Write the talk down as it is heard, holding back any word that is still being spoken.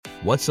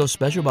What's so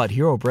special about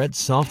Hero Bread's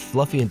soft,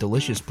 fluffy, and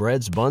delicious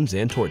breads, buns,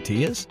 and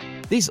tortillas?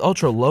 These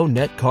ultra-low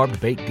net-carb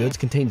baked goods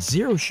contain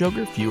zero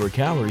sugar, fewer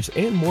calories,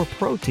 and more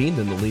protein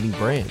than the leading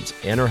brands,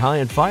 and are high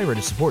in fiber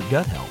to support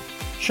gut health.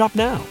 Shop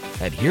now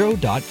at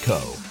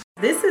hero.co.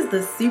 This is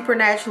the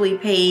Supernaturally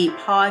Paid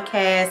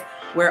podcast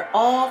where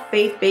all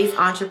faith-based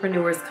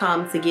entrepreneurs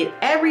come to get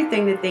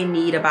everything that they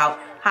need about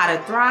how to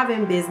thrive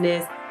in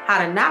business, how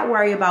to not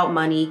worry about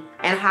money,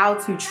 and how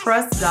to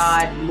trust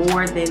God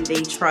more than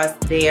they trust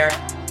their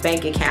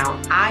bank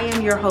account. I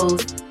am your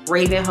host,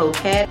 Raven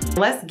Hoquette.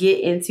 Let's get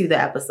into the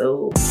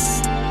episode.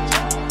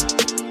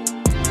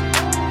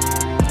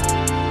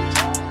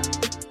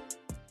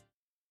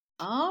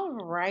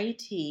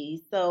 Alrighty,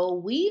 so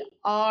we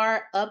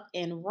are up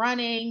and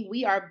running.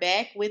 We are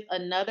back with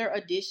another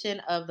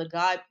edition of the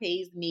God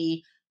Pays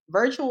Me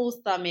virtual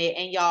summit.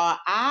 And y'all,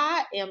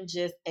 I am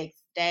just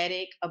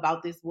ecstatic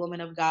about this woman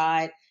of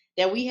God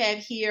that we have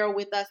here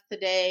with us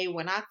today.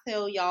 When I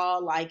tell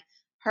y'all, like,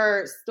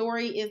 her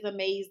story is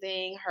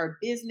amazing. Her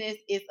business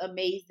is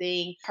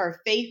amazing.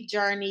 Her faith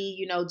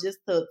journey, just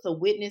to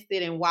witness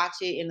it and watch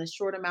it in the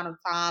short amount of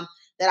time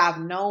that I've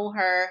known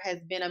her has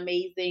been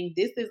amazing.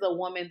 This is a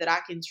woman that I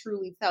can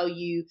truly tell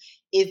you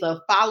is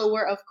a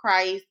follower of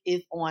Christ,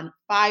 is on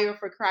fire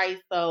for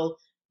Christ. So,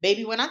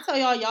 baby, when I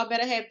tell y'all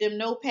better have them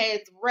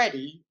notepads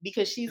ready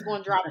because she's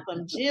going to drop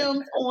some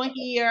gems on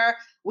here.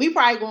 We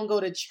probably going to go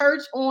to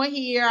church on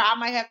here. I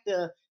might have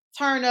to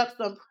turn up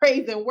some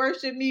praise and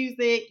worship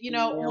music,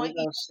 Yeah, on we're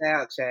gonna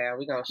shout, child.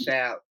 We're gonna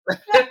shout.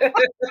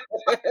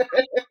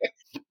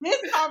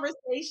 This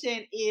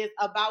conversation is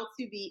about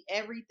to be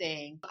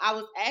everything. I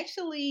was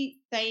actually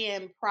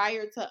saying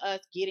prior to us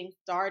getting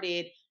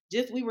started,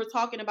 we were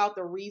talking about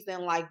the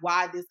reason like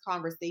why this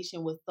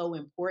conversation was so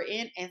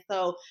important. And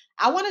so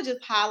I want to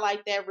just highlight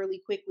that really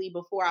quickly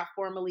before I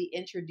formally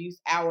introduce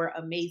our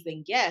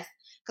amazing guest.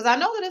 Because I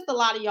know that it's a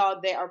lot of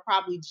y'all that are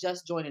probably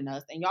just joining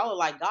us and y'all are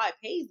like, God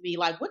pays me.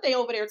 Like, what they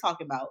over there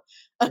talking about?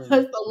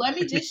 So let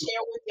me just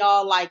share with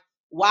y'all like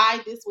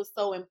why this was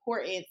so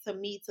important to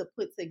me to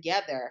put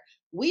together.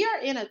 We are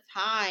in a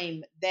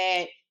time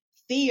that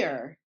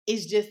fear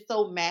is just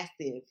so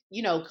massive,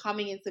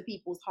 coming into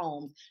people's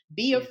homes.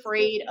 Be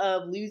afraid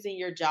of losing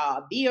your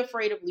job. Be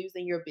afraid of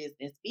losing your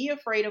business. Be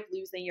afraid of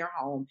losing your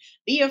home.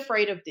 Be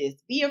afraid of this.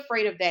 Be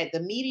afraid of that. The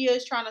media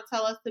is trying to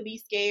tell us to be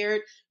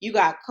scared. You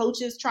got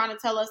coaches trying to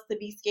tell us to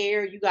be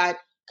scared. You got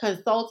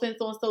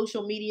consultants on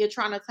social media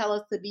trying to tell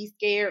us to be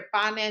scared.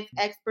 Finance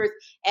experts.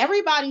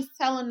 Everybody's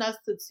telling us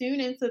to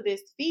tune into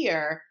this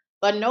fear,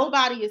 but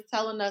nobody is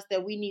telling us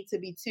that we need to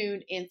be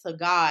tuned into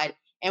God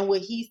and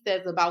what he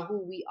says about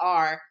who we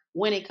are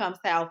when it comes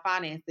to our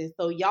finances.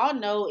 So y'all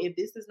know, if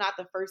this is not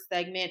the first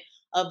segment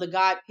of the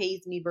God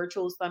Pays Me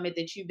virtual summit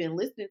that you've been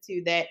listening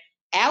to, that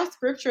our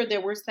scripture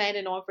that we're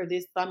standing on for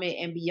this summit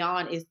and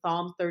beyond is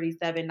Psalms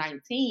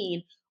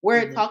 37:19, where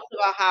it talks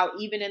about how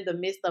even in the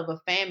midst of a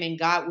famine,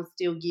 God will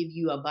still give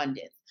you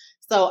abundance.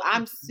 So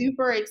I'm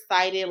super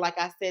excited, like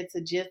I said,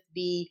 to just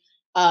be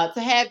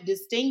to have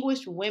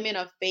distinguished women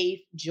of faith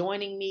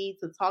joining me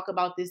to talk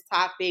about this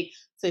topic,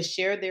 to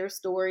share their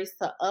stories,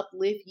 to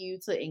uplift you,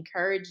 to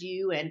encourage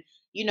you. And,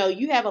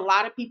 you have a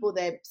lot of people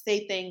that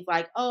say things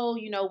like, oh,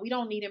 we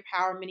don't need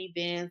empowerment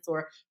events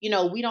or,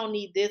 we don't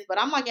need this. But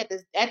I'm like, at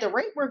the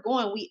rate we're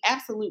going, we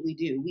absolutely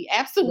do. We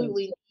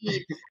absolutely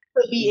need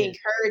to be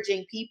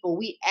encouraging people.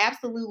 We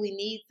absolutely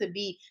need to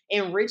be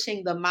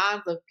enriching the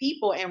minds of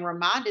people and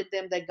reminding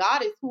them that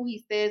God is who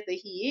he says that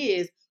he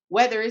is,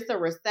 whether it's a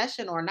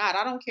recession or not.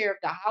 I don't care if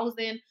the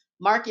housing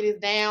market is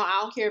down. I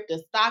don't care if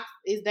the stock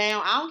is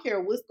down. I don't care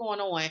what's going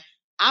on.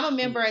 I'm a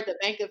member at the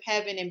Bank of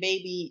Heaven, and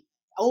baby,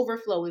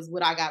 overflow is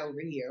what I got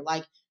over here.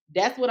 Like,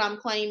 that's what I'm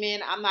claiming.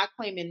 I'm not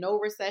claiming no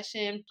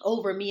recession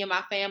over me and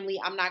my family.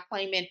 I'm not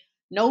claiming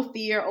no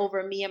fear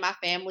over me and my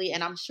family.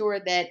 And I'm sure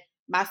that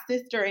my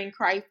sister in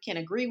Christ can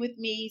agree with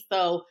me.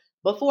 So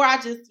before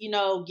I just,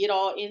 get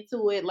all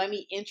into it, let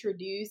me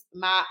introduce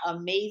my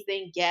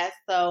amazing guest.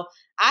 So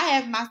I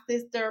have my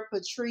sister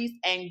Patrice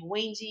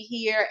Angwinji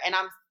here, and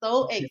I'm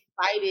so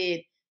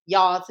excited,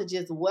 y'all, to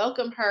just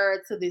welcome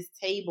her to this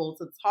table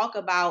to talk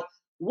about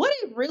what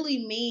it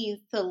really means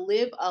to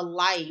live a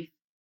life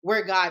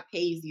where God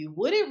pays you,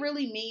 what it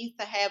really means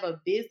to have a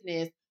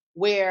business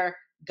where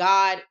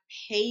God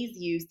pays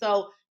you.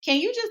 So can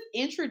you just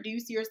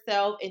introduce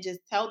yourself and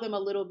just tell them a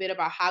little bit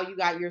about how you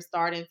got your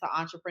start into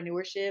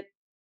entrepreneurship?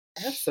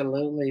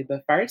 Absolutely.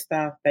 But first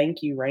off,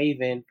 thank you,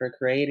 Raven, for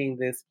creating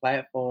this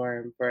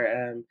platform,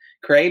 for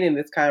creating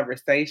this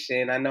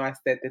conversation. I know I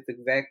said this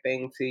exact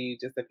thing to you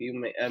just a few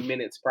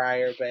minutes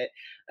prior, but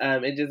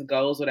it just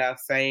goes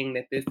without saying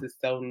that this is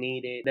so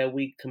needed, that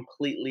we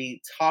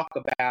completely talk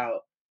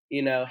about,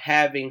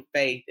 having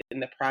faith in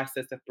the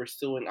process of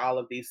pursuing all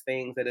of these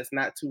things, that it's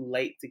not too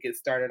late to get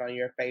started on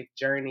your faith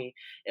journey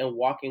and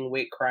walking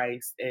with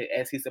Christ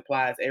as he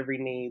supplies every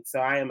need. So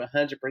I am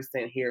 100%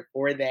 here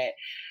for that.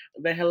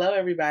 But hello,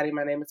 everybody.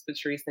 My name is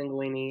Patrice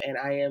Nguini, and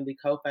I am the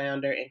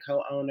co-founder and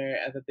co-owner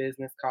of a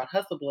business called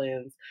Hustle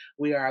Blends.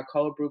 We are a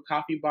cold brew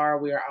coffee bar.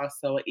 We are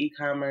also an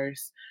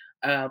e-commerce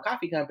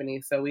coffee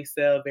company. So we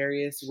sell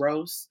various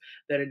roasts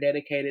that are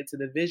dedicated to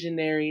the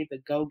visionary, the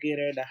go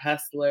getter, the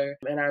hustler.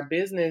 And our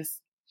business,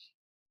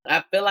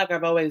 I feel like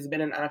I've always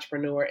been an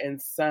entrepreneur in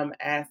some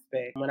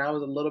aspect. When I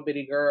was a little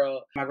bitty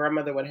girl, my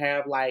grandmother would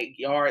have like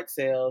yard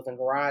sales and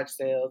garage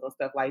sales and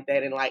stuff like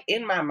that. And like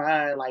in my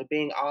mind, like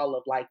being all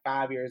of like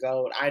 5 years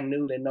old, I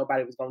knew that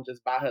nobody was going to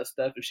just buy her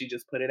stuff if she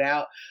just put it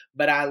out.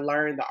 But I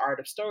learned the art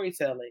of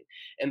storytelling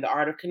and the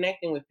art of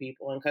connecting with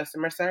people and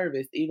customer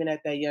service, even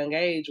at that young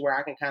age where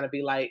I can kind of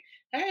be like,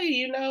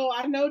 hey,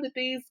 I know that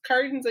these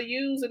curtains are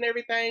used and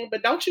everything,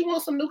 but don't you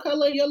want some new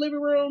color in your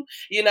living room?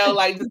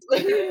 Like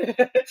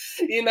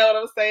you know what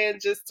I'm saying?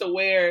 Just to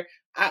where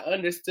I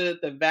understood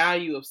the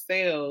value of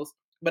sales,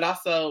 but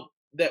also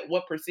that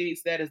what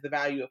precedes that is the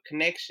value of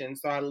connection.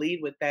 So I lead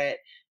with that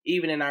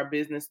even in our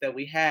business that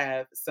we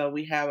have. So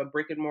we have a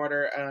brick and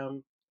mortar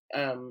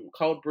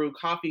cold brew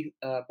coffee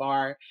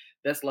bar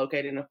that's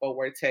located in Fort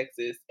Worth,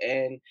 Texas,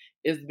 and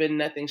it's been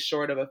nothing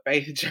short of a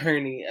faith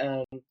journey.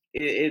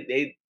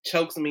 It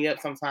chokes me up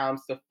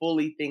sometimes to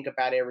fully think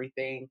about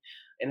everything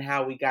and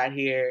how we got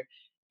here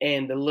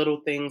and the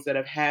little things that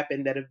have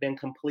happened that have been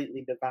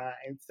completely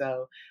divine.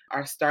 So,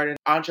 our started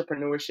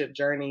entrepreneurship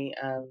journey,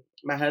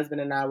 my husband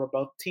and I were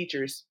both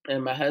teachers,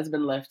 and my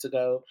husband left to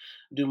go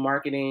do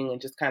marketing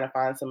and just kind of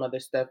find some other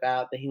stuff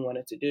out that he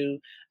wanted to do.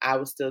 I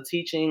was still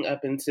teaching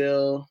up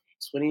until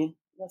 20,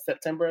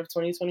 September of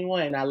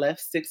 2021. I left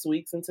 6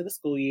 weeks into the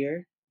school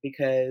year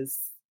because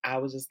I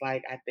was just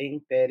like, I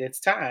think that it's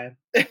time.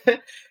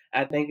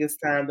 I think it's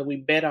time that we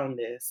bet on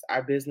this.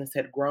 Our business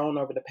had grown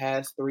over the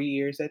past 3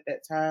 years at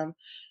that time.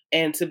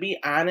 And to be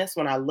honest,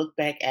 when I look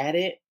back at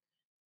it,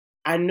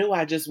 I knew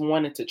I just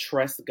wanted to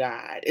trust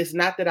God. It's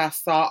not that I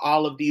saw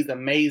all of these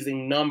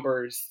amazing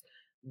numbers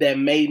that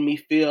made me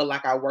feel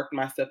like I worked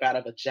myself out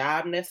of a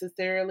job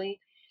necessarily.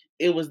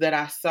 It was that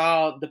I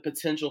saw the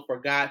potential for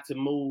God to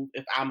move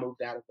if I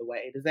moved out of the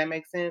way. Does that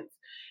make sense?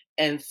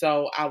 And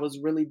so I was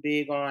really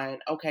big on,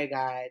 okay,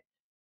 God,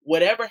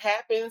 whatever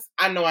happens,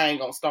 I know I ain't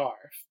gonna starve.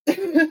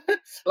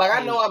 Like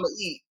I know Right. I'm gonna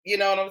eat. You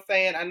know what I'm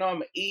saying? I know I'm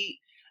gonna eat.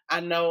 I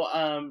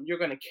know you're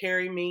gonna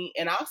carry me,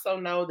 and I also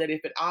know that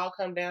if it all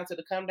come down to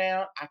the come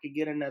down, I could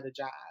get another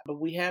job. But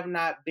we have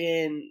not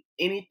been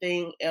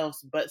anything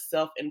else but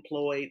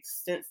self-employed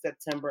since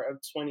September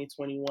of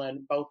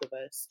 2021, both of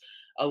us,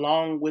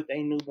 along with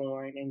a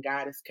newborn, and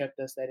God has kept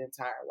us that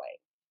entire way.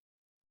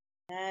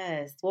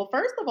 Yes. Well,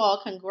 first of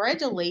all,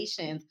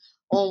 congratulations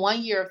on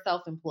 1 year of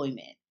self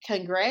employment.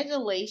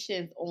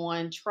 Congratulations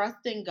on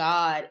trusting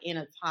God in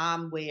a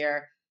time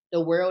where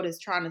the world is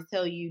trying to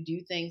tell you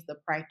do things the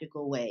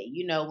practical way.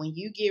 When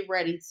you get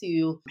ready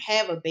to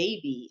have a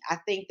baby, I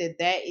think that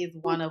that is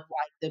one of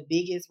like the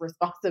biggest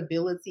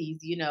responsibilities,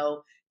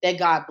 that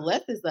God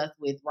blesses us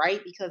with,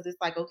 right? Because it's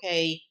like,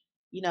 okay,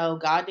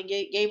 God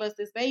gave us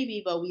this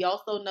baby, but we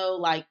also know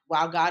like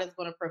while God is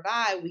going to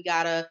provide, we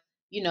gotta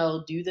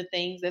do the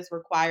things that's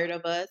required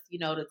of us,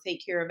 to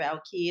take care of our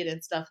kid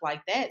and stuff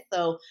like that.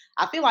 So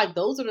I feel like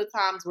those are the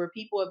times where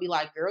people would be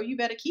like, girl, you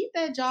better keep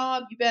that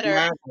job. You better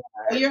My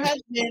tell God. your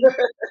husband,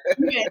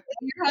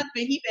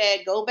 he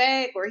better go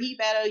back or he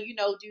better,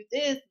 do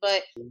this.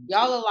 But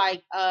y'all are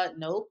like,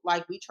 nope,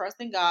 like we trust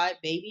in God,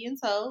 baby and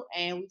so,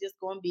 and we just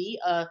gonna be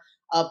a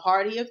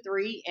party of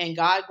three and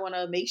God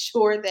gonna make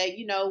sure that,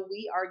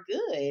 we are good.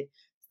 Right.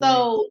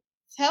 So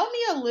tell me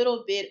a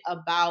little bit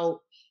about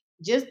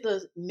just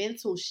the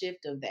mental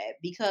shift of that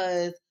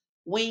because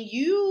when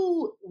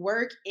you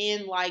work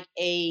in like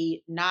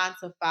a 9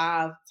 to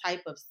 5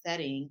 type of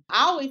setting,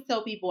 I always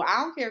tell people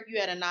I don't care if you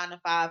had a 9 to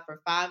 5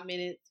 for 5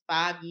 minutes,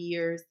 5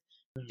 years,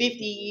 Mhm.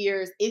 50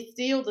 years, it's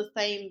still the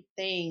same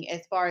thing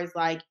as far as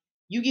like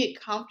you get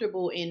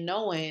comfortable in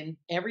knowing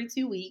every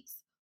 2 weeks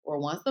or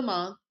once a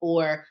month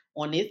or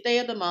on this day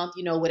of the month,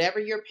 whatever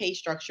your pay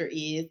structure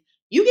is,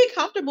 you get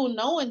comfortable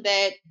knowing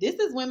that this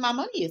is when my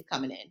money is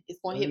coming in. It's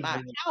going to hit my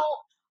Mhm. account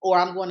or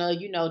I'm going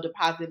to,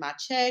 deposit my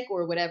check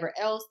or whatever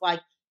else.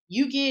 Like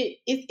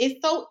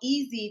it's so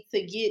easy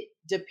to get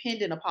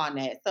dependent upon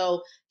that.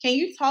 So can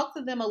you talk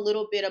to them a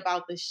little bit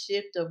about the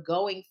shift of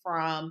going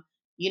from,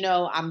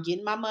 I'm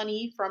getting my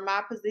money from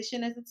my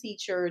position as a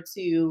teacher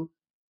to,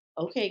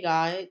 okay,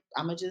 God,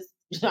 I'm going to just,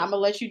 I'm going to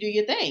let you do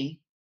your thing.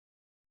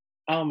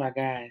 Oh my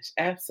gosh,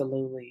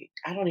 absolutely.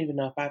 I don't even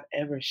know if I've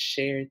ever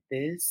shared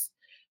this,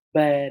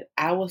 but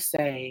I will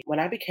say when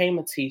I became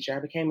a teacher.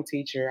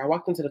 I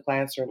walked into the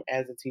classroom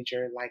as a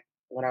teacher like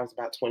when I was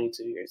about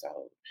 22 years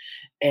old.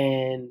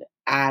 And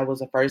I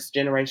was a first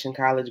generation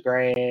college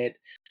grad,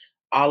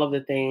 all of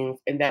the things,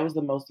 and that was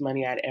the most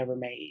money I'd ever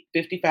made.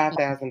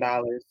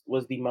 $55,000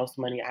 was the most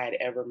money I had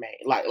ever made.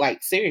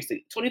 Like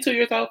seriously, 22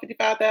 years old,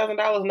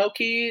 $55,000, no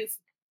kids.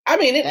 I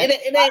mean, it, That's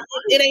it, it ain't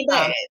it ain't um,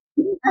 bad.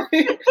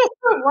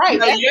 right.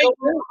 No, That's so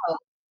real.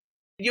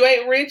 you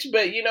ain't rich,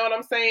 but you know what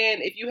I'm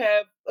saying? If you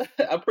have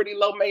a pretty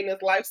low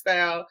maintenance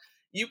lifestyle,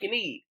 you can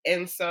eat.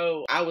 And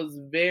so I was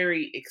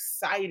very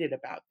excited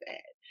about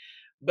that.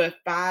 But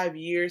 5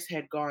 years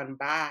had gone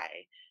by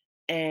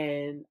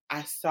and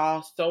I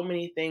saw so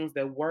many things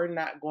that were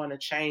not going to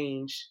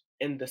change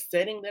in the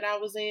setting that I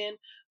was in,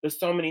 but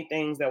so many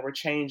things that were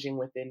changing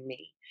within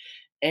me.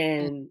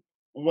 And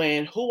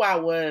when who I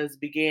was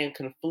began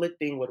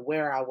conflicting with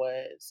where I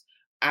was,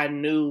 I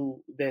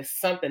knew that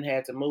something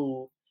had to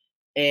move.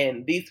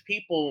 And these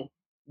people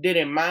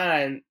didn't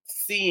mind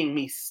seeing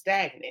me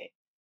stagnant.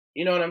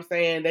 You know what I'm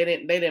saying? They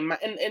didn't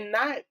mind, and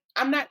not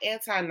I'm not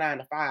anti 9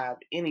 to 5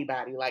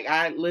 anybody. Like,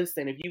 I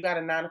listen, if you got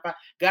a 9 to 5,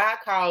 God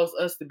calls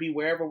us to be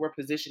wherever we're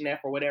positioned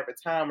at for whatever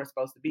time we're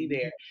supposed to be Mhm.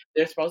 there.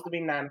 There's supposed to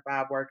be 9 to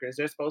 5 workers.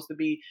 There's supposed to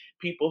be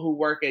people who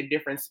work at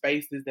different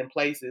spaces and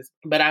places.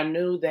 But I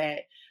knew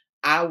that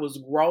I was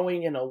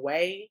growing in a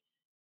way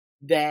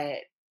that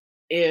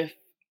if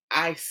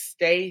I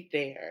stayed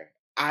there,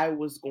 I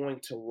was going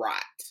to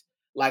rot.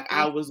 Like,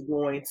 Mm, I was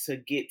going to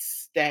get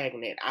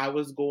stagnant. I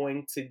was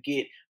going to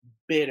get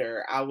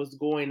bitter. I was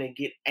going to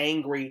get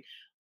angry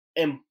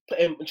and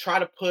try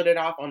to put it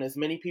off on as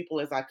many people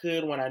as I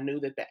could when I knew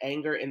that the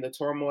anger and the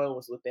turmoil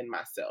was within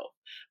myself,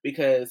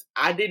 because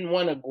I didn't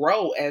want to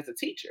grow as a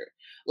teacher.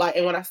 Like,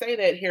 and when I say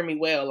that, hear me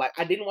well, like,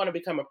 I didn't want to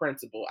become a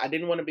principal. I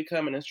didn't want to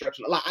become an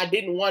instructional. Like, I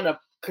didn't want to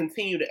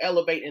continue to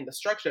elevate in the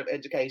structure of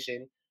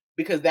education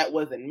because that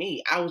wasn't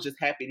me. I was just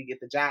happy to get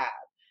the job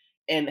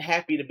and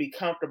happy to be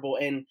comfortable.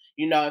 And,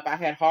 if I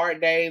had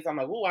hard days, I'm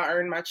like, "Ooh, I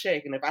earned my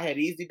check." And if I had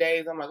easy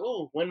days, I'm like,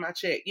 "Ooh, win my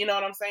check." You know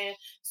what I'm saying?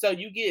 So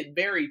you get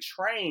very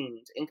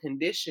trained and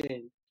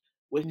conditioned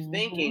with mhm,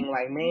 thinking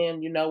like,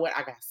 "Man, you know what?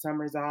 I got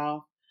summers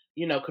off."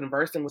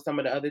 Conversing with some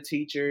of the other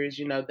teachers,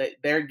 that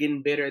they're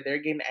getting bitter, they're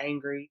getting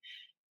angry.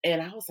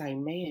 And I was like,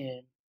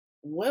 "Man,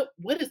 what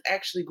is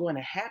actually going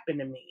to happen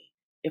to me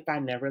if I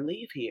never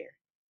leave here?"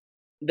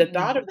 The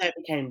thought mm, of that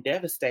became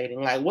devastating.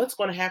 Like, what's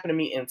going to happen to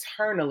me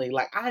internally?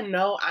 Like, I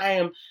know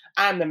I'm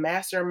the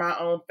master of my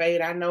own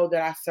fate. I know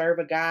that I serve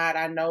a God.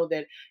 I know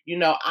that,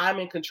 I'm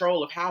in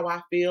control of how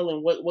I feel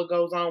and what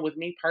goes on with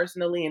me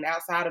personally and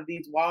outside of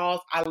these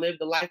walls. I live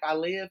the life I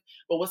live.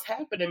 But what's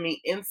happened to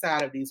me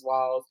inside of these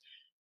walls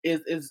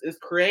is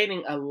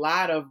creating a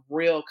lot of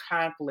real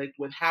conflict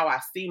with how I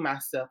see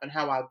myself and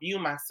how I view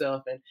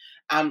myself. And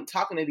I'm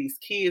talking to these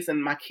kids,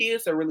 and my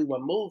kids are really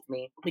what moved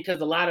me, because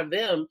a lot of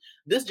them,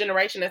 this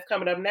generation that's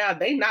coming up now,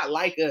 they not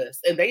like us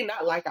and they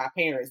not like our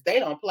parents. They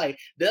don't play.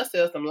 They'll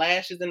sell some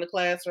lashes in the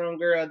classroom,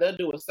 girl. They'll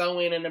do a sew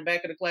in the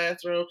back of the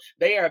classroom.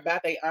 They are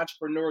about their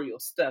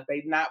entrepreneurial stuff.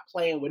 They not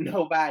playing with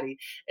nobody.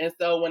 And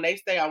so when they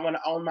say, "I want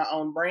to own my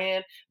own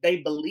brand,"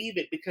 they believe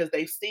it because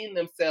they've seen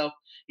themselves,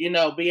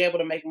 be able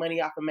to make money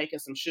off of making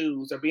some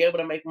shoes or be able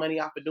to make money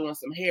off of doing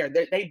some hair.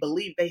 They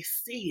believe, they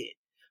see it.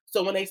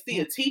 So when they see mm,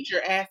 a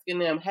teacher asking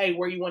them, "Hey,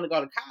 where you want to go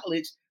to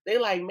college?" They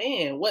like,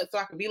 "Man, what? So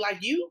I can be like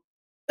you?"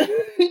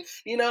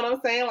 You know what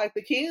I'm saying? Like,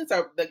 the kids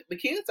are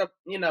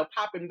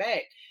popping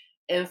back.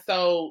 And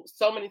so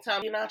many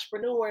times, an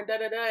entrepreneur and da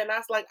da da. And I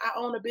was like, "I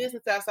own a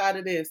business outside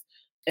of this."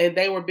 And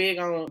they were big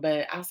on,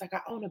 but I was like,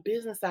 "I own a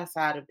business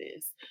outside of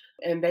this."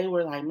 And they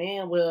were like,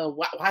 "Man, well,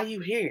 why you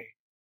here?"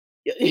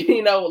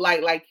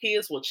 Like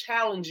kids will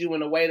challenge you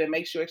in a way that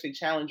makes you actually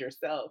challenge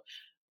yourself.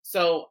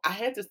 So I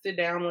had to sit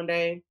down one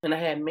day and I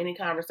had many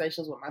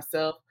conversations with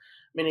myself,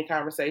 many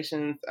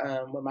conversations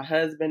with my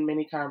husband,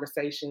 many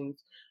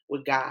conversations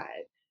with God.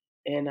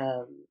 And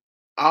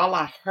all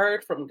I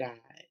heard from God,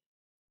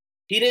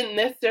 he didn't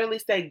necessarily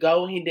say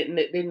go, he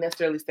didn't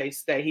necessarily say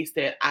stay. He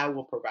said, "I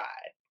will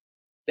provide."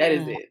 That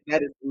is mm, it.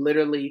 That is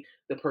literally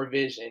the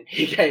provision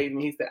he gave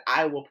me. He said,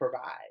 "I will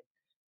provide."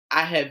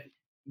 I have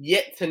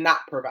yet to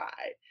not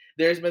provide.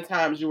 There's been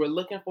times you were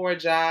looking for a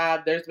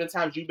job. There's been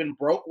times you've been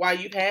broke while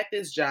you've had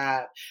this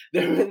job.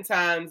 There have been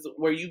times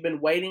where you've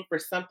been waiting for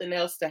something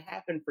else to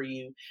happen for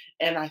you.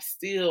 And I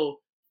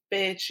still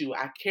fed you.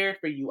 I cared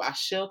for you. I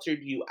sheltered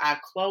you. I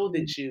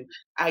mm, clothed you.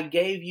 I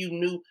gave you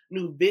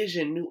new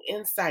vision, new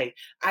insight.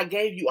 I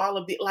gave you all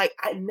of the, like,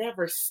 I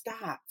never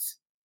stopped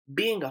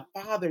being a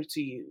father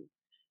to you.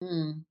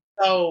 mm,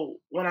 So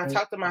when I right,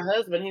 talked to my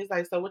husband, he's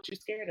like, "So what you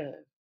scared of?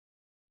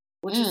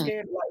 What you mm,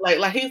 scared of?"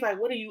 Like he's like,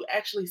 "What are you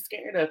actually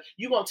scared of?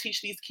 You gonna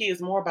teach these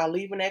kids more by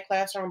leaving that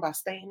classroom by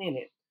staying in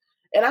it."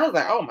 And I was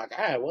like, "Oh my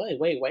God, wait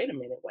a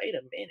minute, wait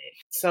a minute."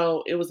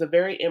 So it was a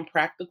very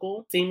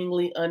impractical,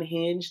 seemingly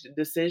unhinged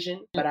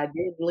decision, mm, but I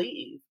did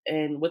leave,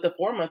 and with a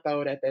 4 month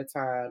old at that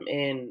time,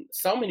 and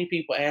so many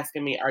people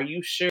asking me, "Are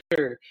you sure?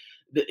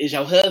 Is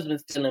your husband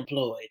still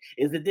employed?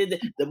 Is it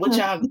did the what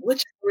y'all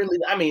really?"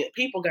 I mean,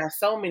 people got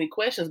so many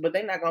questions, but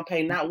they're not gonna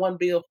pay not one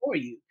bill for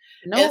you.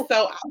 And nope,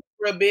 so I was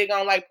real big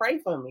on, like, pray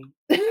for me.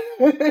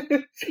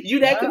 You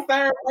that yeah,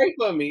 concerned, pray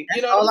for me.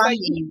 You that's know what all I'm I saying?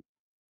 need.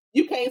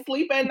 You can't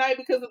sleep at night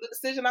because of the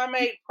decision I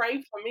made.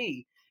 Pray for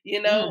me.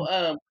 Mm,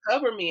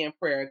 Cover me in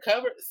prayer.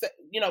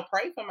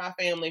 Pray for my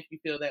family if you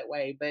feel that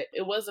way. But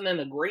it wasn't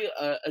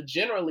a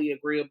generally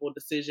agreeable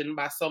decision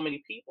by so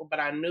many people. But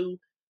I knew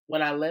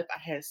when I left, I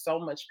had so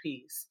much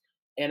peace,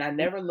 and I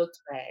mm, never looked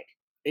back.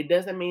 It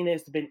doesn't mean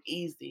it's been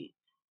easy.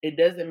 It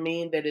doesn't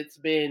mean that it's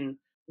been,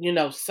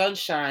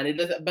 sunshine. It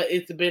doesn't, but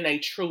it's been a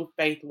true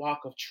faith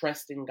walk of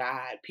trusting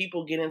God.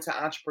 People get into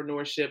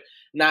entrepreneurship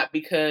not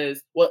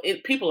because, well,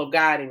 people of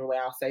God anyway,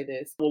 I'll say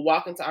this, will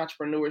walk into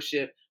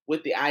entrepreneurship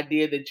with the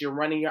idea that you're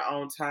running your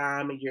own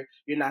time and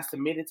you're not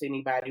submitted to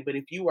anybody. But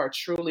if you are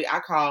truly, I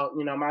call,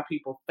 my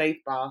people faith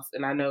boss,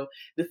 and I know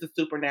this is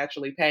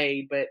supernaturally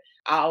paid, but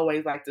I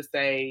always like to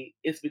say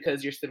it's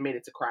because you're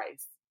submitted to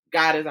Christ.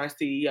 God is our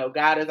CEO,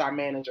 God is our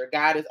manager,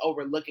 God is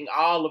overlooking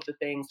all of the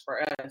things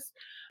for us.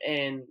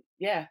 And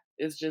yeah,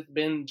 it's just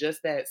been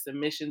just that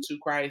submission to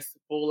Christ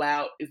full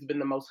out. It's been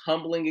the most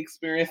humbling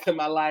experience in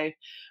my life,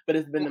 but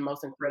it's been the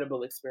most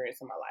incredible experience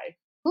in my life.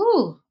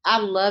 Ooh, I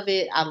love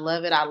it. I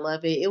love it. I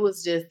love it. It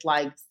was just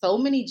like so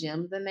many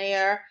gems in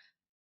there.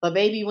 But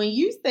baby, when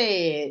you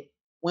said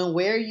when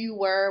where you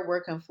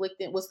were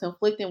conflicting was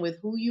conflicting with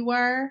who you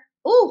were,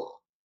 ooh,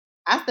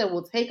 I said,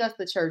 well, take us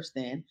to church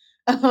then.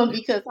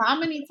 Because how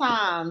many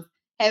times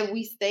have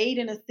we stayed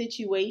in a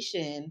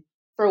situation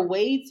for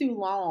way too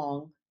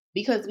long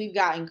because we've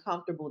gotten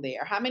comfortable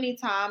there? How many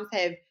times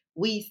have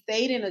we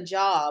stayed in a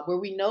job where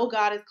we know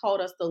God has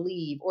called us to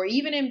leave, or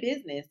even in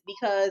business?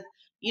 Because,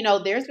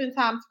 there's been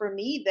times for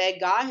me that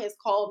God has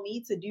called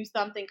me to do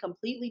something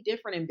completely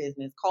different in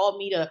business, called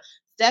me to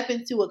step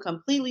into a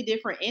completely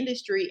different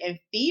industry, and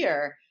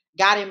fear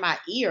got in my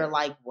ear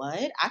like,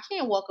 what? I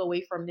can't walk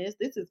away from this.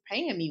 This is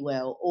paying me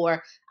well.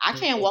 Or I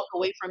can't walk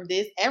away from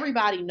this.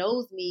 Everybody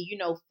knows me,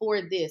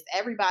 for this.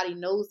 Everybody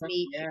knows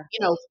me, Yeah.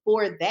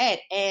 for that.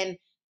 And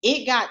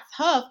it got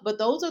tough, but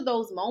those are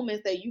those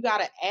moments that you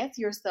got to ask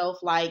yourself,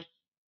 like,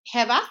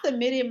 have I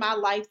submitted my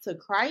life to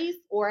Christ,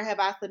 or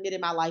have I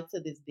submitted my life to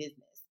this business?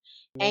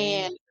 Yeah.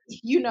 And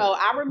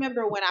I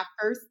remember when I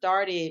first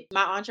started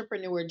my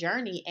entrepreneur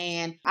journey,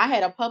 and I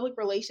had a public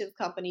relations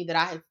company that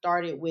I had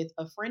started with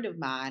a friend of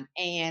mine.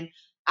 And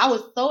I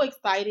was so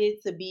excited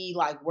to be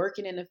like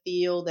working in the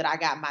field that I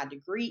got my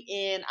degree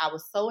in. I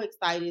was so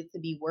excited to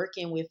be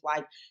working with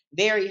like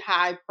very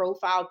high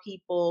profile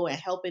people and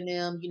helping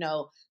them,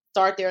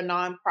 start their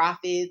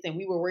nonprofits. And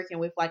we were working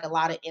with like a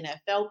lot of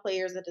NFL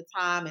players at the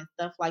time and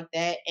stuff like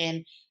that.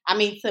 And I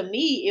mean, to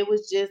me, it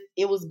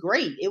was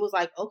great. It was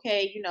like,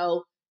 okay,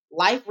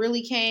 life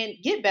really can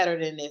get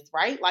better than this,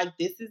 right? Like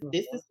this is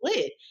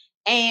lit.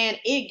 And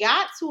it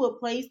got to a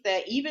place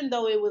that even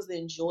though it was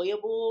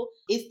enjoyable,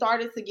 it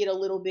started to get a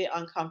little bit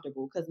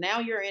uncomfortable, because now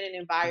you're in an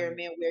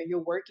environment where you're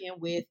working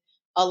with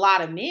a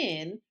lot of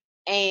men,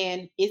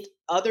 and it's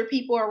other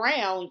people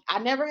around. I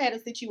never had a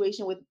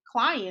situation with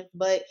clients,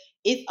 but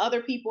it's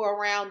other people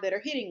around that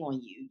are hitting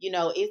on you.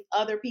 It's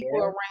other people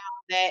Yeah. around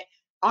that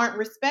aren't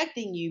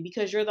respecting you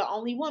because you're the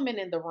only woman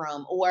in the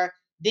room. Or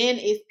then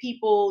it's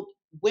people,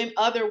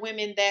 other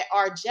women that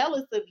are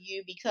jealous of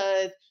you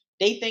because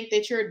they think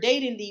that you're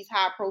dating these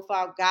high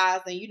profile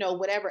guys and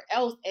whatever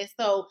else. And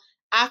so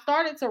I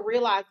started to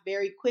realize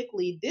very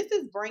quickly, this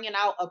is bringing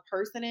out a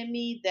person in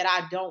me that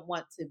I don't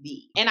want to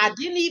be. And I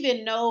didn't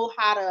even know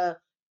how to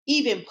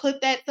even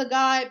put that to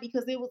God,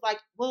 because it was like,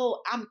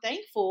 well, I'm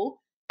thankful,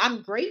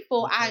 I'm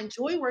grateful, I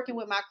enjoy working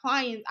with my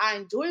clients, I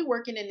enjoy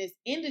working in this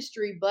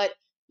industry, but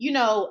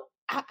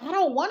I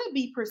don't want to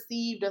be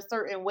perceived a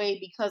certain way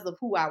because of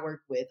who I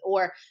work with.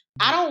 Or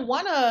I don't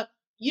want to,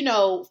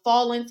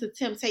 fall into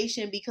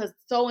temptation because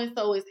so and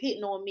so is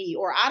hitting on me.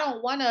 Or I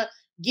don't want to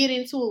get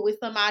into it with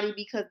somebody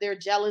because they're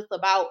jealous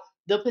about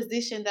the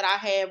position that I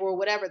have, or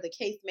whatever the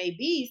case may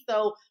be.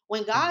 So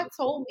when God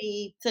told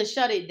me to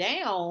shut it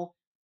down,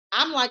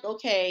 I'm like,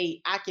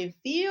 okay, I can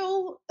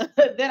feel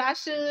that I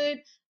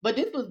should, but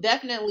this was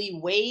definitely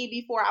way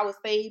before I was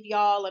saved,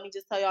 y'all. Let me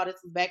just tell y'all,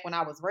 this was back when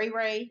I was Ray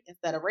Ray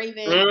instead of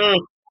Raven. Mm.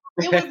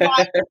 It was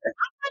like,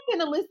 I'm not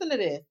gonna listen to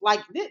this.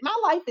 Like, my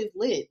life is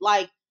lit.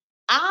 Like,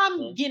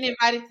 I'm getting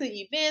invited to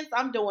events.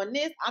 I'm doing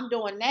this. I'm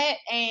doing that.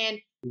 And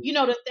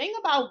the thing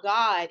about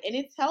God, and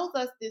it tells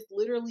us this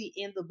literally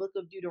in the book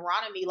of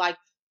Deuteronomy, like,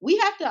 we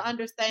have to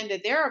understand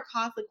that there are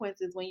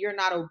consequences when you're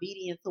not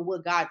obedient to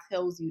what God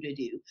tells you to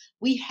do.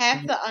 We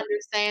have to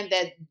understand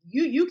that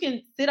you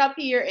can sit up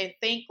here and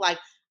think like,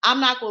 I'm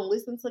not going to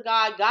listen to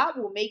God. God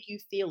will make you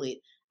feel it.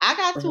 I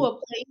got to a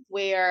place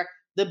where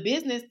the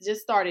business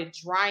just started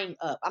drying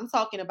up. I'm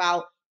talking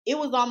about, it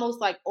was almost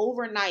like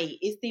overnight.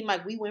 It seemed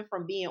like we went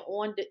from being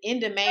in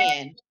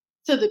demand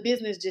to the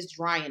business just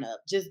drying up,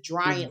 just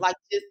drying, like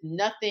just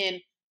nothing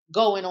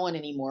going on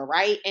anymore,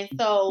 right? And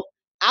so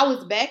I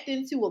was backed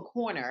into a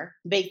corner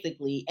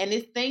basically. And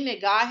this thing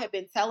that God had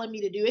been telling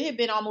me to do, it had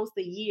been almost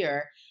a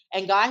year.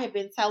 And God had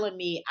been telling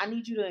me, I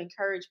need you to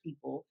encourage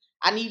people.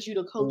 I need you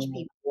to coach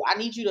people. I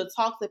need you to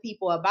talk to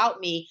people about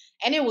me.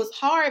 And it was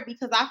hard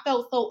because I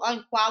felt so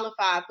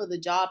unqualified for the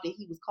job that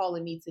he was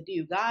calling me to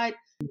do. God,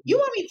 you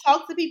want me to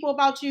talk to people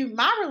about you?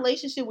 My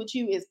relationship with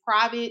you is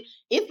private.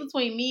 It's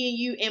between me and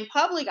you. In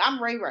public,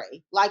 I'm Ray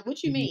Ray. Like,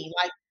 what you mean?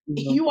 Like,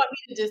 you want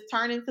me to just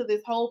turn into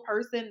this whole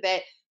person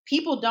that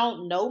people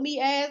don't know me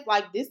as?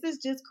 Like, this is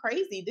just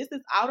crazy. This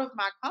is out of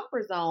my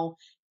comfort zone.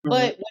 But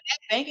when that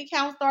bank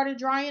account started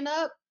drying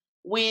up,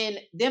 when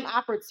them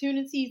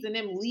opportunities and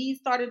them leads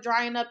started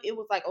drying up, it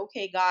was like,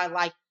 okay, God,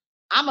 like,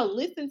 I'm gonna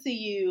listen to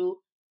you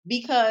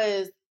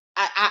because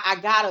I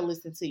gotta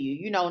listen to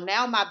you.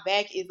 Now my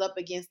back is up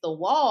against the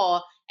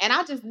wall, and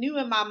I just knew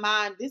in my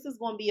mind this is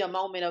gonna be a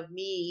moment of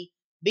me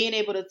being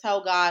able to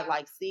tell God,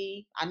 like,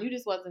 see, I knew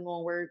this wasn't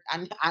going to work.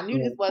 I knew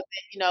this Mm,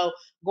 wasn't,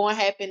 going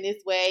to happen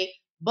this way.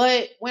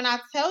 But when I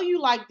tell you,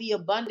 like, the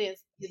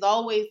abundance is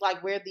always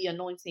like where the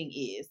anointing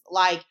is.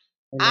 Like,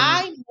 amen.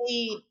 I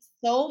made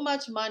so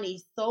much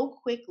money so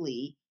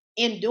quickly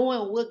in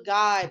doing what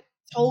God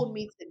told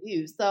me to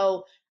do.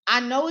 So I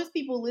know it's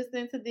people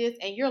listening to this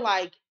and you're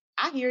like,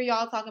 I hear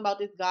y'all talking about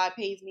this God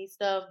pays me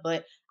stuff,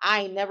 but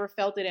I ain't never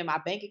felt it in my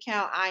bank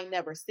account. I ain't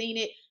never seen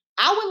it.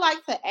 I would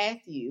like to ask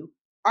you,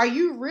 are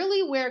you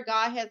really where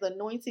God has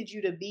anointed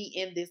you to be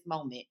in this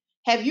moment?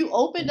 Have you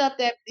opened up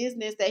that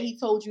business that he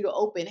told you to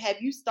open?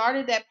 Have you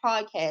started that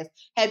podcast?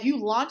 Have you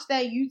launched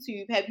that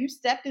YouTube? Have you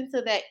stepped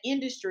into that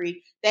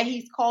industry that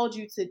he's called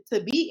you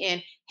to be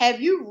in?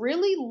 Have you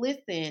really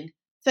listened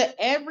to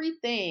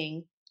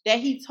everything that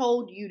he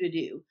told you to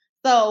do?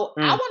 So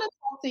I Mm, want to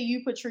talk to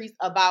you, Patrice,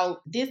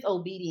 about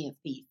disobedience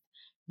piece.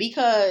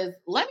 Because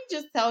let me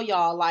just tell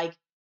y'all, like,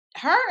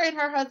 her and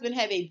her husband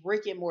have a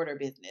brick and mortar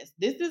business.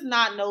 This is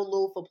not no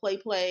little for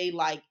play,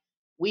 like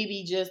we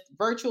be just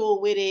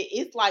virtual with it.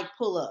 It's like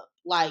pull up,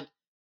 like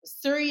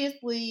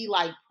seriously,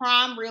 like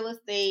prime real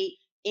estate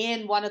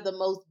in one of the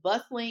most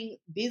bustling,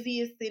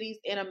 busiest cities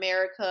in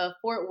America,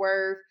 Fort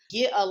Worth.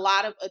 Get a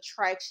lot of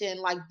attraction.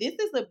 Like this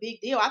is a big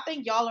deal. I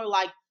think y'all are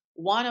like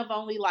one of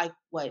only like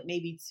what,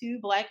 maybe two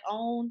black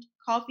owned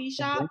coffee mhm,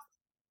 shops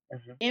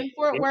mhm. in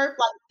Fort Yep, Worth.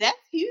 Like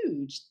that's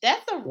huge.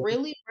 That's a yep,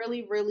 really,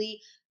 really,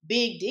 really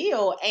big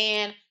deal.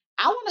 And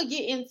I want to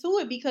get into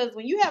it because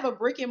when you have a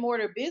brick and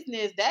mortar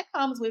business, that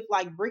comes with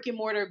like brick and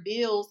mortar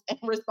bills and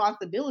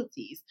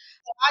responsibilities.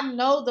 So I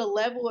know the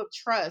level of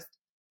trust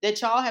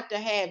that y'all have to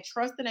have,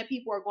 trusting that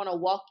people are going to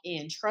walk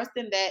in,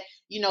 trusting that,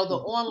 the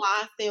mhm,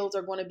 online sales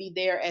are going to be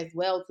there as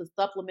well to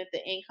supplement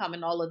the income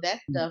and all of that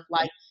stuff. mhm.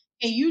 Like,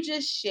 can you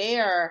just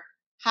share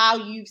how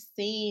you've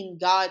seen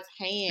God's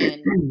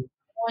hand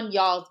on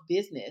y'all's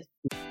business?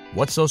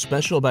 What's so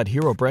special about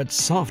Hero Bread's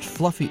soft,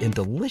 fluffy, and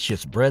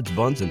delicious breads,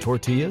 buns, and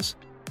tortillas?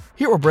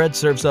 Hero Bread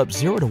serves up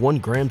 0 to 1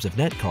 grams of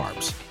net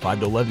carbs, 5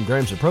 to 11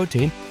 grams of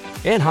protein,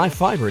 and high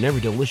fiber in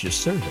every delicious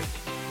serving.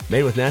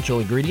 Made with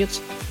natural ingredients,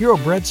 Hero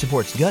Bread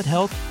supports gut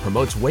health,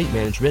 promotes weight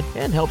management,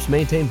 and helps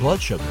maintain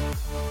blood sugar.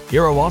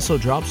 Hero also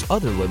drops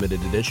other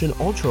limited edition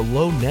ultra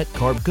low net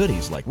carb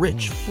goodies like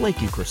rich,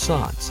 flaky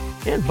croissants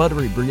and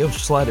buttery brioche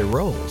slider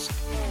rolls.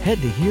 Head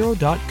to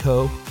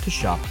hero.co to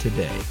shop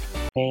today.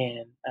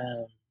 Man,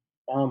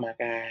 oh my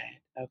God.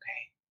 Okay.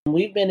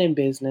 We've been in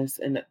business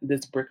in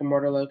this brick and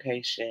mortar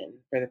location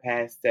for the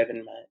past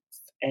 7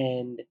 months,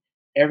 and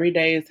every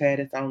day has had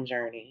its own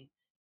journey.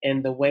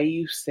 And the way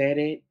you said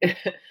it,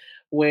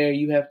 where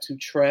you have to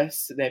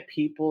trust that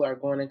people are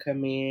going to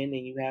come in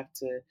and you have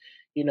to,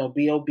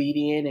 be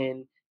obedient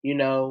and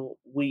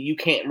you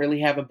can't really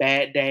have a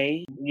bad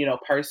day,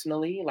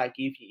 personally. Like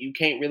you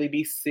can't really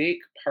be sick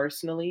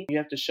personally. You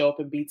have to show up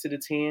and be to the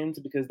tens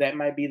because that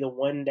might be the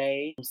one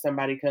day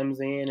somebody comes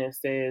in and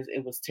says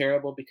it was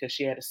terrible because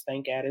she had a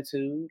stank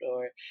attitude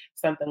or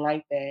something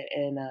like that.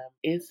 And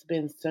it's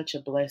been such a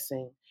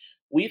blessing.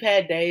 We've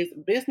had days,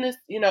 business,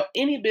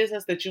 any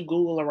business that you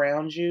Google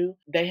around you,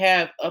 they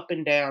have up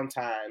and down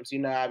times.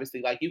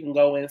 Obviously, like you can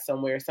go in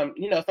somewhere.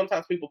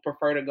 Sometimes people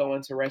prefer to go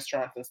into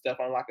restaurants and stuff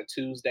on like a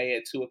Tuesday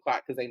at 2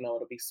 o'clock because they know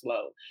it'll be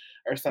slow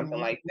or something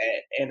Mhm, like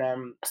that.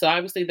 And so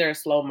obviously there are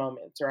slow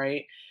moments,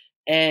 right?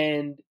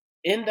 And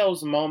in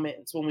those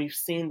moments when we've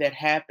seen that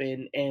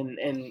happen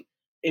and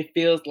it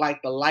feels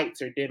like the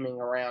lights are dimming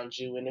around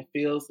you and it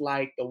feels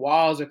like the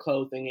walls are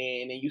closing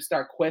in and you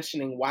start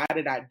questioning, why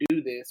did I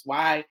do this?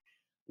 Why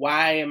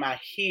am I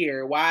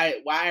here? Why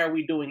are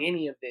we doing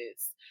any of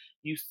this?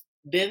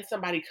 Then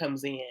somebody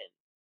comes in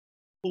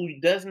who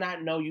does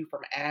not know you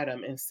from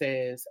Adam and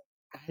says,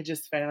 I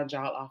just found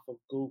y'all off of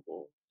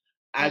Google.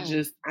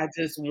 mm, I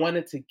just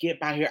wanted to get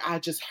by here. I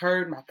just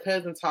heard my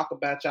cousin talk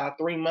about y'all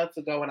 3 months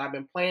ago and I've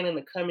been planning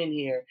to come in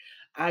here.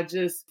 I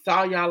just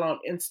saw y'all on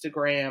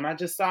Instagram. I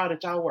just saw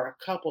that y'all were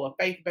a couple, a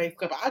faith-based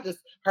couple. I just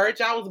heard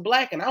y'all was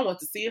black and I want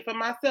to see it for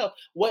myself.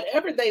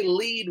 Whatever they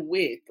lead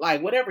with,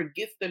 like whatever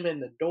gets them in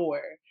the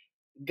door,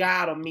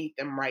 God will meet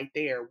them right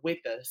there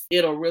with us.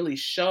 It'll really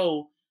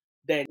show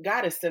that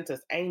God has sent us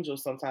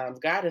angels sometimes.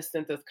 God has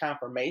sent us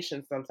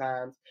confirmation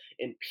sometimes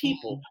in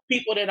mm,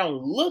 people that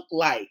don't look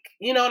like,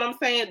 you know what I'm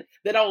saying?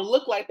 That don't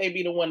look like they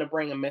be the one to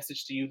bring a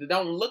message to you. That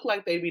don't look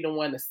like they be the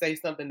one to say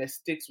something that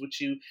sticks with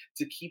you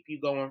to keep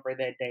you going for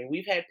that day.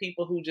 We've had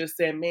people who just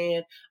said,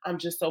 man, I'm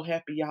just so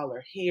happy y'all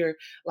are here.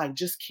 Like,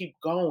 just keep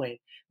going.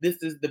 This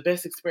is the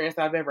best experience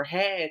I've ever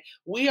had.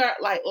 We are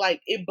like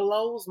it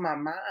blows my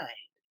mind.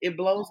 It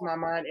blows my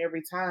mind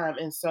every time.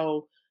 And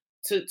so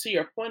to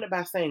your point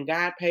about saying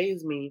God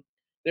pays me,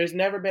 there's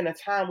never been a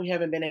time we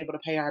haven't been able to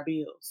pay our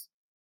bills.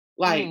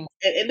 Like, mm.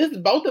 and this is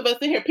both of us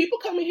in here. People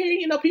come in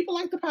here, people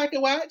like to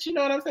pocket watch. You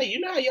know what I'm saying? You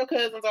know how your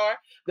cousins are.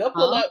 They'll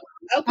pull Huh? up.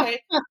 Okay,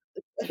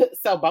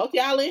 so both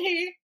y'all in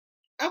here.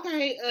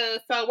 Okay,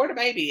 so where the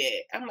baby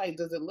at? I'm like,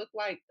 does it look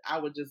like I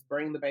would just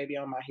bring the baby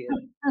on my hip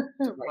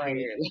to right Right.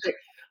 here?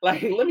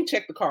 Like, let me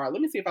check the car.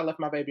 Let me see if I left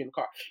my baby in the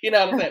car. You know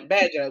what I'm saying?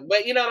 Bad joke.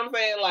 But you know what I'm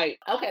saying? Like,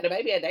 okay, the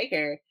baby at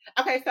daycare.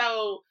 Okay,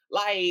 so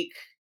like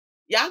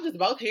y'all just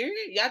both here?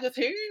 Y'all just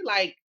here?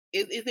 Like,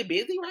 is it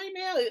busy right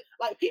now?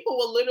 Like people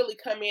will literally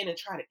come in and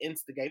try to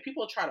instigate.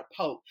 People will try to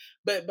poke.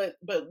 But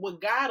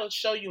what God will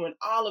show you in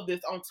all of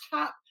this on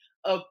top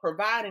of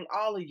providing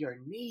all of your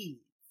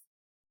needs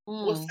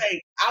will Mm.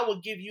 say, I will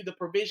give you the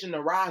provision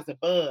to rise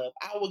above.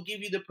 I will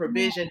give you the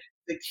provision Mm.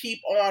 to keep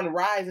on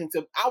rising.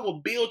 To I will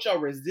build your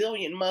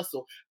resilient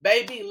muscle.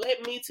 Baby,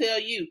 let me tell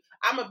you,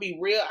 I'm gonna be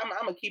real. I'm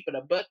gonna keep it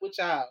a buck with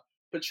y'all.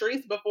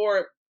 Patrice,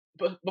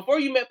 before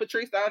you met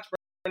Patrice the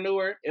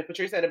entrepreneur, if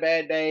Patrice had a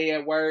bad day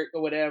at work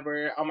or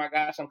whatever, oh my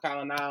gosh, I'm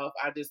calling off.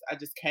 I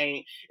just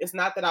can't. It's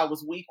not that I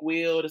was weak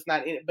willed. It's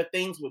not, but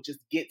things would just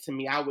get to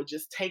me. I would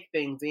just take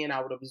things in.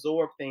 I would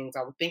absorb things.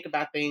 I would think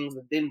about things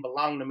that didn't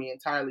belong to me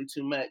entirely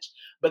too much.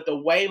 But the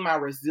way my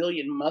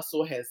resilient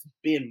muscle has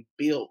been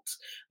built,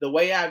 the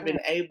way I've Mm. been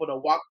able to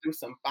walk through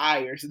some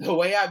fires, the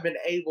way I've been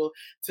able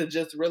to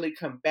just really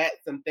combat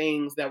some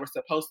things that were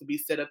supposed to be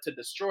set up to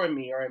destroy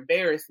me or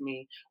embarrass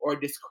me or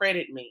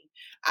discredit me,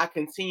 I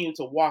continue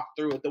to walk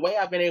through it. The way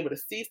I've been able to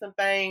see some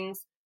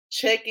things,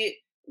 check it,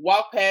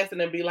 walk past it,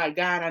 and be like,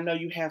 God, I know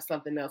you have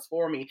something else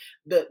for me.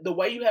 The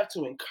way you have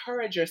to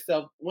encourage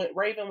yourself,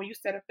 Raven, when you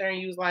sat up there and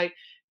you was like,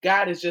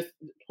 God has just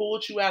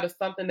pulled you out of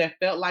something that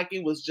felt like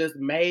it was just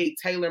made,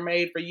 tailor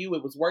made for you.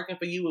 It was working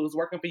for you. It was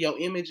working for your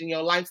image and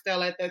your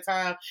lifestyle at that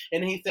time.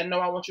 And he said, no,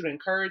 I want you to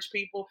encourage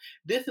people.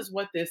 This is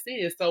what this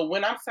is. So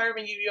when I'm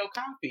serving you your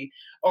coffee,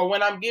 or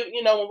when I'm giving,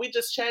 when we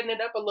just chatting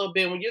it up a little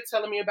bit, when you're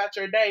telling me about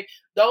your day,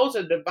 those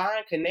are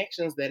divine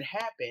connections that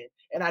happen.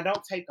 And I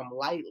don't take them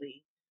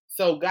lightly.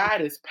 So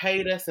God has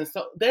paid us. And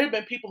so there have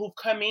been people who've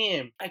come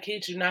in, I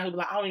kid you not, who be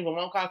like, I don't even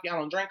want coffee. I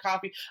don't drink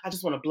coffee. I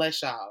just want to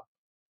bless y'all.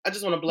 I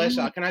just want to bless Mm.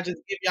 y'all. Can I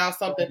just give y'all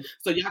something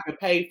so y'all can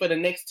pay for the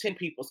next 10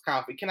 people's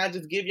coffee? Can I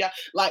just give y'all,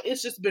 like,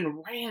 it's just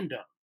been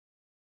random.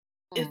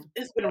 It's Mm.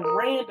 it's been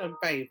random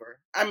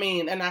favor. I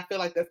mean, and I feel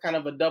like that's kind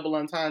of a double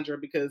entendre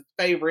because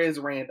favor is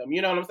random.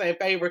 You know what I'm saying?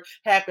 Favor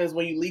happens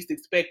when you least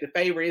expect it.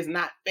 Favor is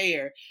not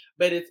fair,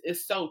 but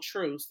it's so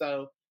true.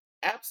 So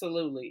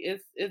absolutely.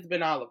 It's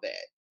been all of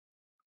that.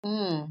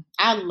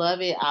 I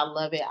love it. I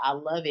love it. I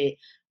love it.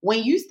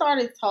 When you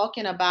started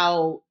talking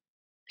about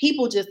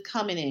people just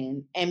coming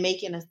in and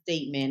making a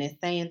statement and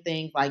saying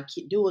things like,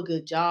 do a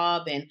good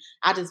job. And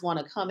I just want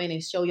to come in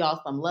and show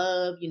y'all some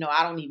love.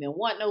 I don't even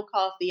want no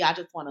coffee. I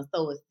just want to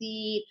sow a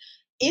seed.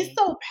 It's Mhm.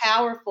 so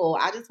powerful.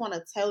 I just want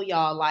to tell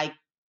y'all, like,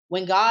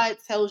 when God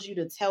tells you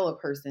to tell a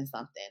person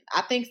something,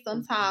 I think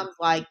Mhm. sometimes,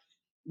 like,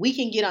 we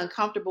can get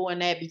uncomfortable in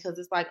that because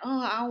it's like, oh,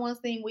 I don't want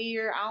to seem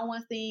weird. I don't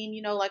want to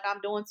seem, like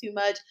I'm doing too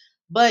much.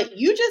 But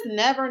you just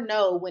never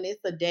know when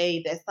it's a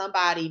day that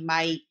somebody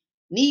might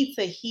need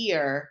to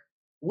hear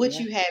what Yeah,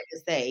 you have to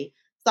say.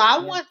 So I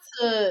yeah. want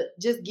to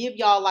just give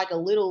y'all like a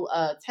little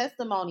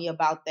testimony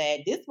about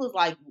that. This was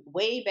like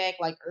way back,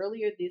 like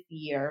earlier this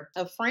year.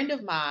 A friend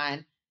of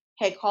mine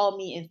had called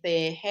me and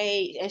said,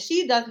 "Hey," and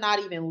she does not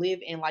even live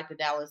in like the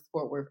Dallas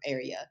Fort Worth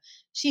area.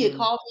 She had Mm,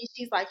 called me.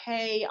 She's like,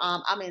 "Hey,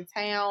 I'm in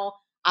town.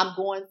 I'm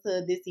going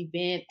to this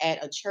event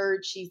at a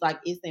church." She's like,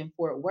 "It's in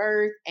Fort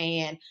Worth,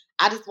 and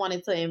I just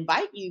wanted to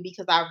invite you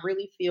because I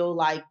really feel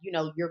like,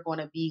 you're going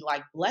to be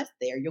like blessed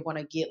there. You're going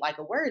to get like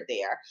a word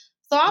there."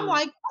 So I'm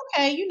mm, like,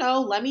 okay,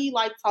 let me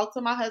like talk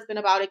to my husband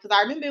about it. Cause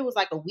I remember it was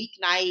like a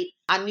weeknight.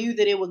 I knew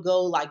that it would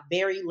go like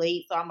very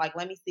late. So I'm like,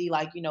 let me see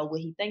like,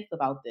 what he thinks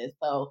about this.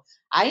 So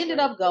I ended right.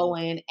 up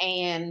going,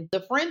 and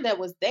the friend that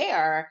was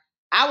there,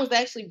 I was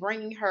actually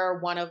bringing her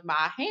one of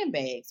my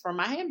handbags from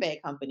my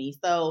handbag company.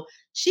 So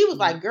she was Mm,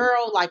 like,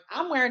 girl, like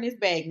I'm wearing this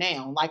bag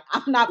now. Like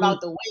I'm not mm,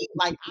 about to wait.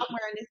 Like I'm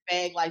wearing this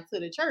bag like to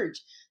the church.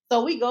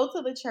 So we go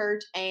to the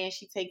church and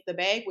she takes the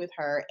bag with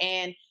her.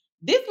 And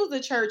this was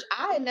a church.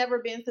 I had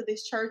never been to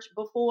this church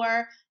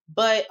before,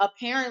 but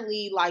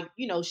apparently, like,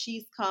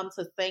 she's come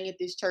to sing at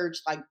this church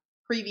like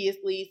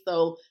previously.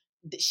 So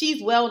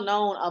she's well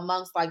known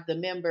amongst like the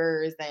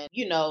members and,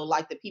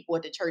 like the people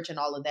at the church and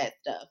all of that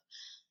stuff.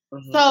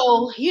 mhm,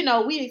 So,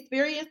 we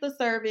experienced the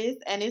service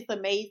and it's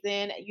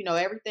amazing.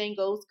 Everything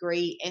goes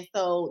great. And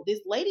so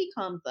this lady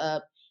comes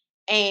up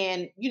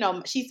and,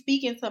 she's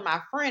speaking to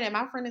my friend, and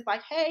my friend is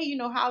like, "Hey,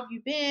 how have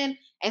you been?"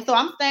 And so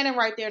I'm standing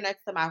right there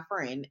next to my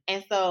friend.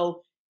 And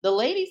so the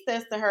lady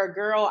says to her,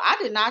 "Girl, I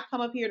did not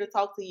come up here to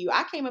talk to you.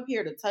 I came up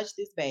here to touch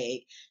this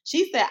bag."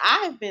 She said,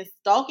 "I have been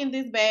stalking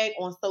this bag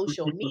on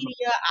social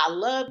media. I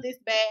love this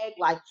bag.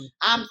 Like,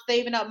 I'm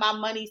saving up my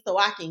money so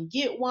I can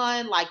get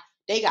one. Like,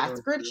 they got mhm,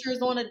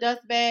 scriptures on the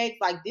dust bags.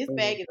 Like, this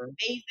bag is mhm.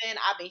 amazing.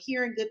 I've been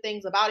hearing good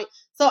things about it."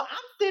 So I'm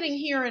sitting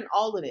hearing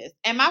all of this,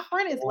 and my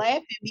friend is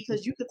laughing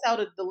because you could tell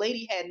that the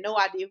lady had no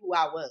idea who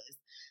I was.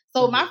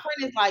 So my Mhm,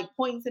 friend is like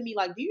pointing to me,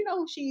 like, "Do you know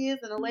who she is?"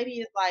 And the lady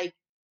is like,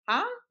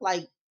 "Huh?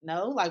 Like,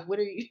 no. Like, what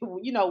are you?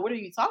 What are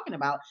you talking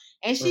about?"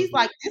 And she's mhm,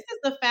 like, "This is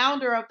the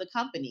founder of the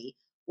company."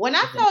 When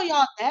I mhm. tell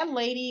y'all that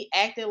lady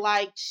acted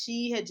like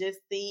she had just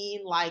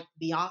seen like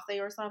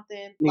Beyonce or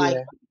something, like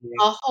Yeah,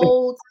 yeah. a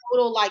whole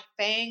total like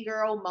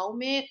fangirl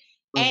moment.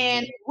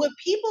 And Mhm. what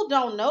people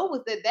don't know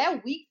was that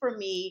that week for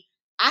me,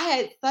 I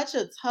had such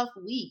a tough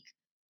week,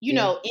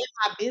 Yeah. in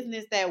my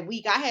business that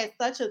week. I had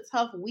such a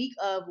tough week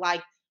of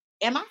like,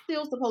 am I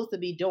still supposed to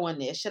be doing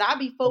this? Should I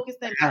be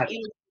focusing my God.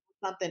 energy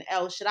on something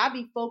else? Should I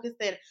be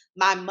focusing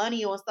my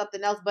money on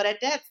something else? But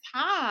at that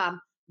time,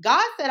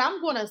 God said,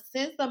 I'm going to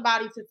send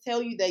somebody to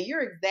tell you that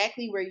you're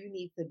exactly where you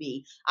need to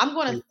be. I'm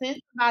going to Mm, send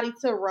somebody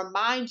to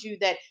remind you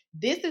that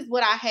this is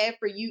what I have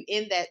for you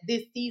in that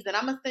this season.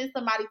 I'm going to send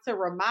somebody to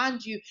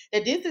remind you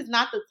that this is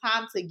not the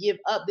time to give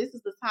up. This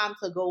is the time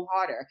to go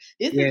harder.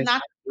 This is yes,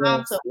 not the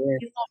time to yes,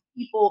 yes, focus on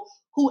people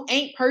who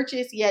ain't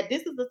purchased yet.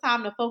 This is the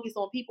time to focus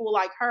on people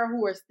like her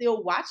who are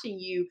still watching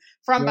you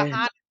from yes,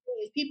 behind the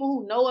scenes, people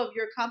who know of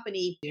your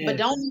company but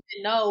don't yes.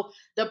 even know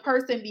the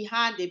person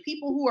behind it,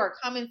 people who are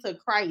coming to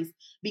Christ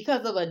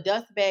because of a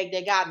dust bag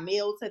that got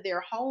mailed to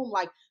their home.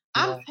 Like,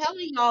 I'm Yeah.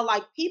 telling y'all,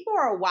 like, people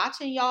are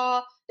watching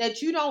y'all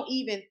that you don't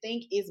even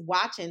think is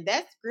watching.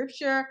 That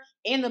scripture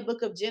in the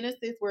book of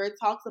Genesis where it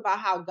talks about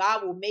how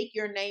God will make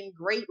your name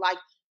great. Like,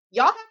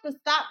 y'all have to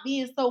stop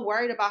being so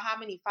worried about how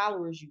many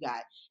followers you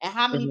got and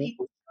how many Mhm,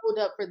 people showed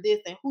up for this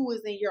and who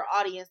is in your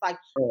audience. Like,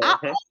 I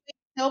mhm, always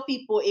tell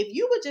people, if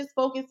you would just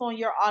focus on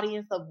your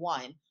audience of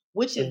one,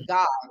 which is mhm,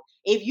 God,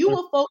 if you mhm,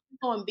 will focus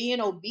on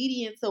being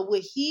obedient to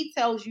what He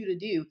tells you to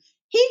do,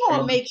 He come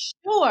gonna on, make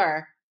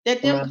sure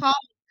that come them on. comments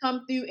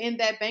come through in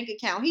that bank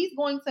account. He's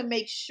going to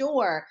make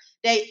sure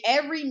that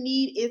every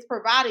need is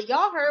provided.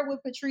 Y'all heard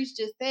what Patrice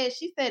just said.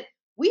 She said,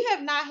 we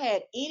have not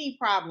had any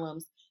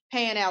problems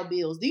paying out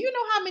bills. Do you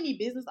know how many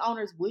business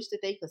owners wish that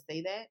they could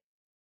say that?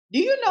 Do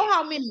you know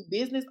how many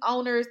business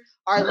owners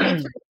are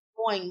literally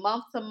going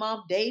month to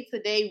month, day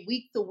to day,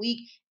 week to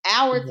week,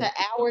 hour Mhm, to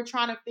hour,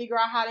 trying to figure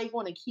out how they're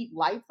going to keep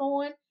lights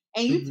on?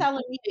 And you mhm.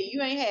 telling me that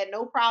you ain't had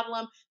no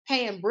problem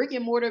paying brick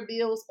and mortar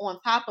bills on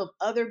top of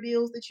other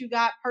bills that you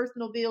got,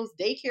 personal bills,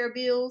 daycare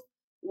bills?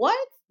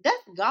 What? That's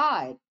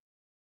God.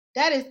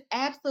 That is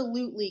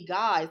absolutely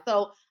God.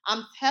 So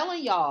I'm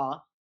telling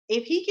y'all,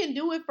 if he can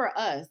do it for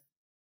us,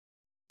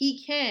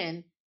 he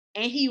can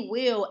and he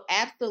will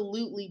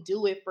absolutely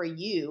do it for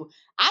you.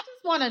 I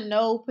just want to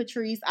know,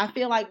 Patrice, I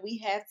feel like we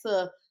have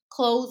to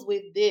close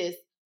with this.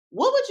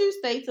 What would you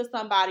say to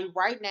somebody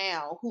right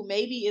now who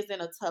maybe is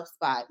in a tough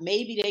spot?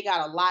 Maybe they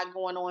got a lot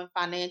going on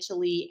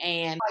financially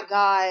and oh my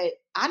God,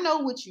 I know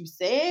what you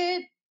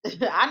said.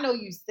 I know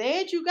you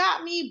said you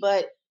got me,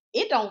 but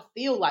it don't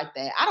feel like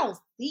that. I don't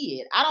see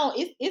it. I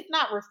don't it's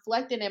not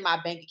reflecting in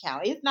my bank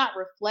account. It's not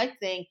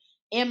reflecting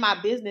in my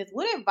business.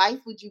 What advice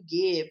would you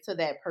give to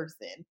that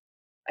person?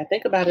 I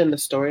think about in the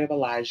story of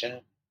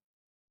Elijah,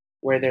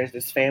 where there's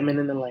this famine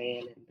in the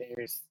land,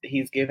 and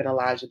he's given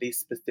Elijah these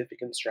specific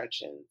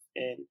instructions.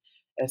 And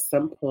at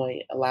some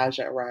point,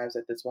 Elijah arrives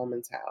at this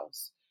woman's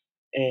house,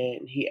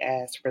 and he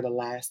asks for the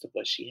last of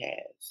what she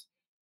has.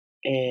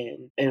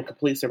 And in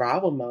complete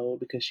survival mode,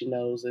 because she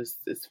knows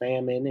it's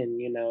famine,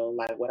 and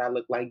like what I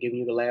look like giving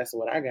you the last of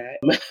what I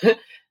got.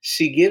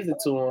 She gives it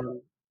to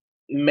him,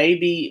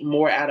 maybe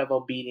more out of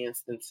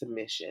obedience than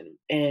submission,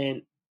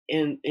 and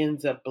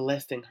ends up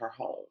blessing her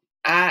home.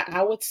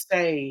 I would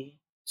say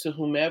to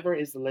whomever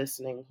is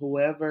listening,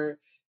 whoever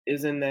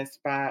is in that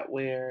spot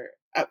where,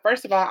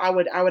 first of all, I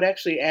would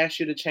actually ask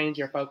you to change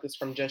your focus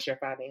from just your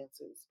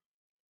finances,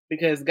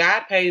 because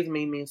God pays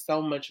me means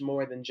so much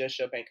more than just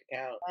your bank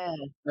account. Yeah.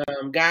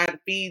 God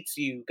feeds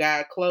you.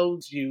 God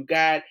clothes you.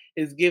 God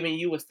is giving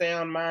you a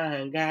sound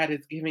mind. God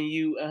is giving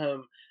you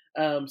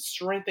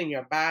strength in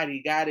your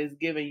body. God is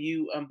giving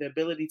you the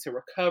ability to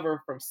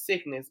recover from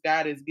sickness.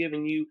 God is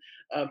giving you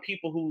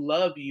people who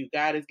love you.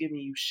 God is giving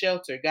you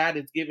shelter. God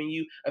is giving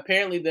you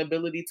apparently the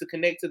ability to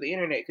connect to the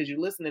internet because you're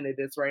listening to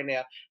this right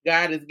now.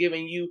 God is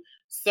giving you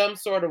some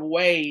sort of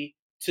way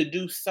to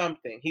do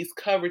something. He's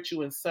covered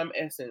you in some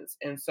essence.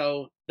 And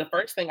so the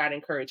first thing I'd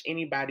encourage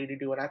anybody to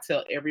do, and I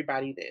tell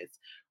everybody this,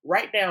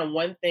 write down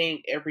one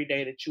thing every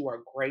day that you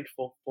are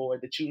grateful for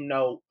that you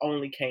know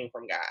only came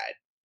from God.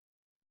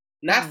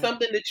 Not Mm,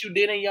 something that you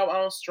did in your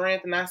own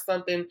strength, not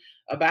something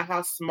about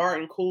how smart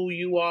and cool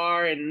you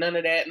are and none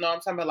of that. No, I'm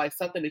talking about like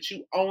something that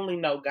you only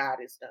know God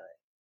has done.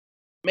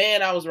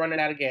 Man, I was running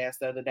out of gas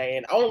the other day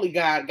and only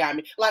God got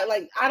me.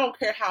 Like I don't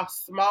care how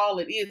small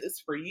it is, it's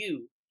for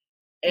you.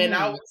 And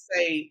I mm, would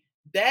say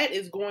that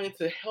is going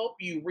to help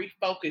you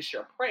refocus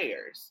your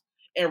prayers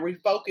and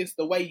refocus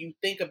the way you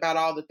think about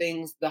all the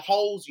things, the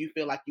holes you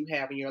feel like you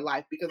have in your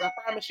life. Because I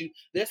promise you,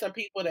 there's some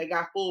people that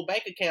got full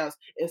bank accounts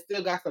and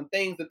still got some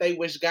things that they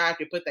wish God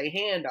could put their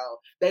hand on.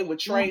 They would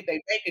mm, trade their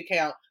bank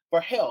account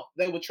for health.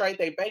 They would trade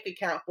their bank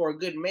account for a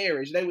good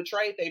marriage. They would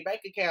trade their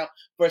bank account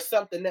for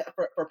something that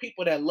for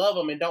people that love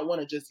them and don't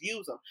want to just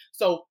use them.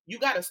 So you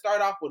got to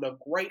start off with a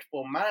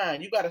grateful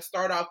mind. You got to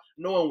start off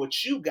knowing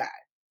what you got,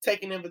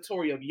 taking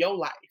inventory of your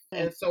life.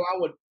 mm, And so I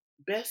would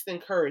best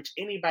encourage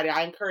anybody.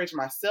 I encourage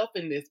myself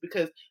in this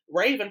because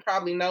Raven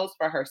probably knows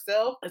for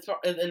herself,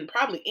 and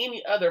probably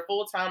any other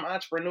full time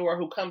entrepreneur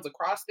who comes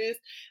across this,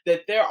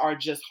 that there are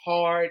just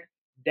hard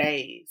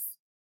days.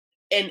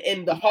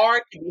 And the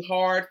hard can be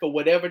hard for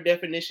whatever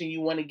definition you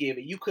want to give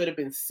it. You could have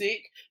been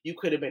sick, you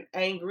could have been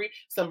angry,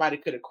 somebody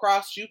could have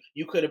crossed you,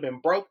 you could have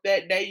been broke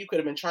that day, you could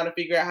have been trying to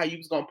figure out how you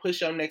was gonna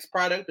push your next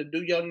product or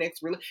do your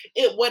next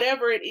it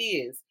whatever it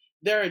is,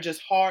 there are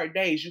just hard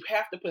days. You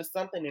have to put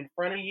something in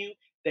front of you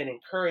that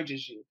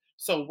encourages you.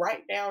 So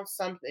write down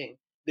something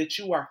that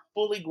you are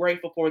fully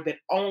grateful for that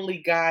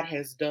only God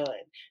has done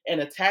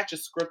and attach a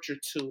scripture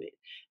to it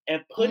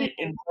and put it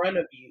in front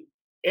of you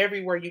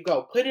everywhere you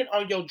go. Put it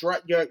on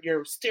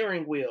your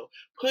steering wheel.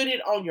 Put it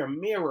on your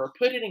mirror.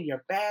 Put it in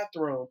your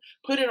bathroom.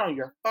 Put it on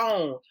your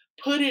phone.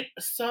 Put it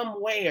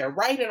somewhere.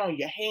 Write it on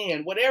your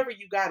hand. Whatever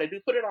you got to do.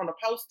 Put it on a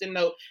post-it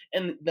note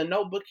and the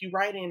notebook you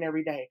write in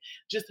every day.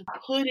 Just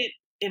put it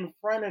in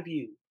front of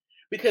you.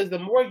 Because the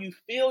more you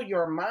fill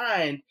your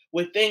mind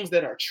with things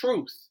that are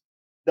truth,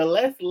 the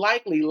less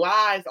likely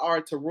lies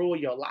are to rule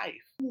your life.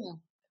 Yeah.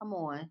 Come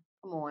on.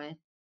 Come on.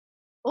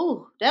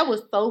 Oh, that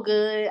was so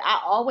good. I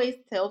always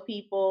tell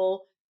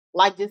people,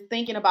 like, just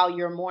thinking about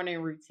your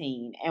morning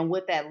routine and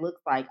what that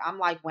looks like. I'm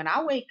like, when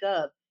I wake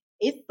up,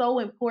 it's so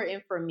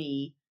important for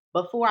me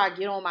before I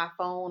get on my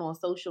phone, on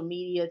social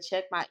media,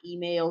 check my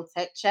email,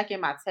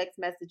 checking my text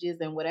messages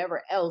and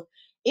whatever else.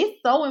 It's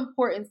so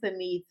important to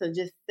me to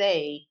just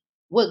say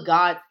what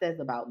God says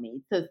about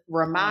me, to Mm,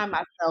 remind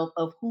myself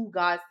of who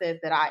God says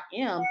that I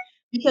am,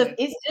 because yes.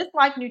 it's just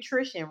like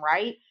nutrition,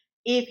 right?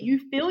 If you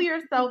fill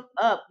yourself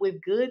up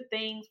with good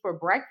things for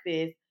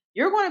breakfast,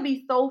 you're going to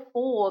be so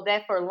full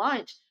that for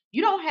lunch,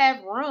 you don't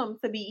have room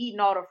to be eating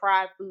all the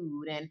fried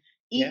food and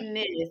Yeah. eating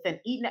this and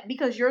eating that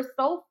because you're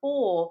so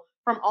full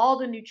from all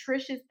the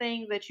nutritious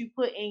things that you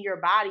put in your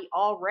body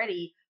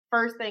already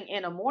first thing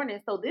in the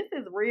morning. So this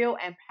is real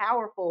and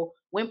powerful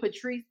when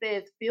Patrice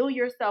says fill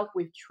yourself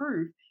with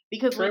truth,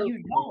 because when True.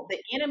 you don't,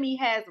 the enemy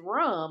has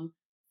room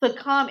to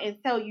come and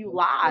tell you Mhm.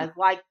 lies.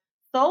 Like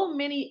so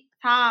many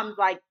times,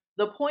 like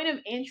the point of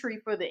entry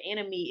for the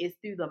enemy is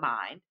through the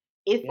mind.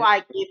 It's Yep.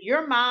 like if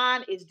your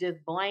mind is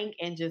just blank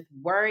and just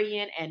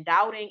worrying and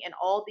doubting and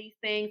all these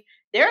things,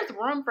 there's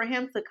room for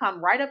him to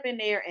come right up in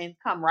there and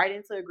come right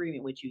into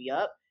agreement with you.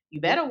 Yup. You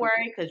Yep. better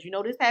worry because you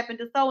know this happened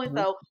to so and Mhm.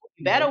 so.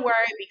 You better Mhm.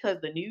 worry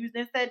because the news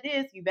then said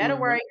this. You better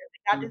Mhm. worry because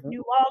they got this Mhm. new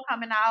law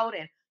coming out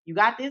and you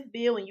got this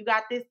bill and you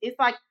got this. It's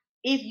like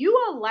if you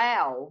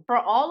allow for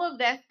all of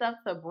that stuff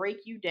to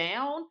break you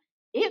down,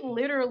 it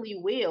literally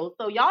will.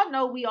 So y'all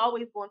know we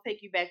always going to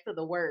take you back to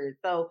the word.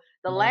 So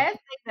the Right. last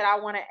thing that I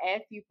want to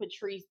ask you,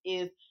 Patrice,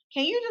 is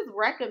can you just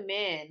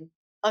recommend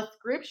a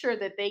scripture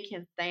that they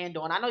can stand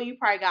on? I know you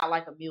probably got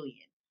like a million,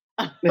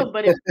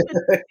 but if you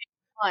just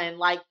one,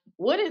 like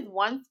what is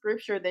one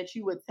scripture that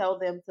you would tell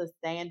them to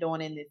stand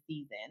on in this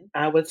season?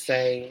 I would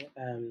say,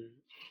 and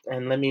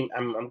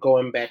I'm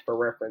going back for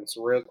reference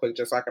real quick,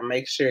 just so I can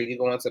make sure you're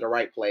going to the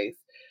right place.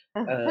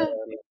 Uh,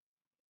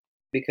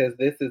 because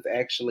this has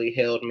actually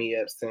held me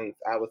up since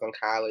I was in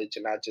college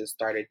and I just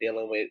started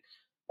dealing with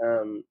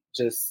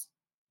just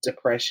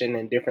depression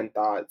and different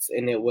thoughts.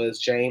 And it was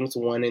James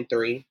 1 and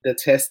 3. The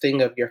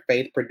testing of your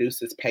faith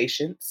produces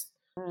patience,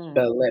 Mm,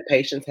 but let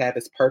patience have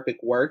its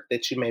perfect work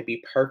that you may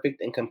be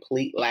perfect and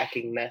complete,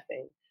 lacking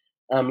nothing.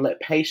 Let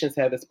patience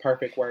have its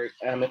perfect work.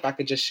 If I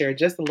could just share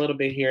just a little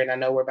bit here, and I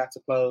know we're about to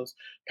close.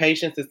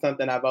 Patience is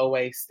something I've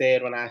always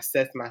said when I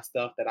assess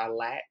myself that I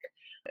lack,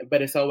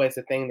 but it's always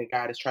the thing that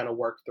God is trying to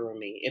work through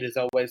me. It is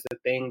always the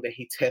thing that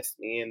He tests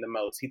me in the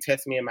most. He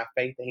tests me in my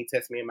faith and He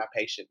tests me in my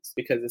patience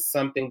because it's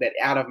something that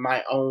out of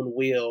my own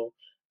will,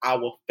 I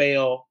will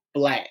fail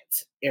flat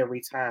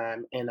every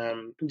time.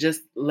 And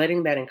just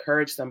letting that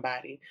encourage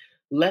somebody.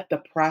 Let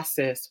the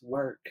process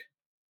work.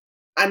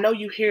 I know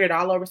you hear it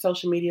all over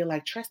social media,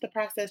 like trust the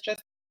process,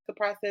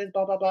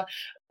 blah blah blah.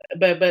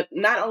 But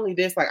not only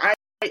this, like I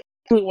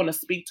really want to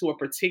speak to a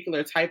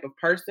particular type of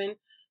person.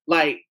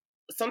 Like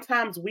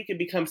sometimes we can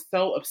become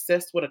so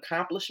obsessed with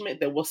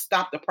accomplishment that we'll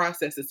stop the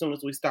process as soon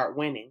as we start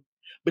winning.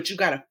 But you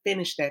got to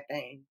finish that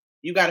thing.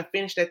 You got to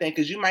finish that thing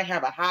because you might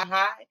have a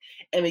high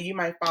and then you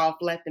might fall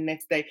flat the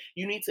next day.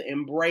 You need to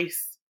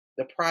embrace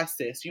the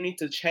process. You need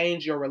to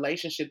change your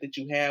relationship that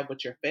you have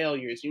with your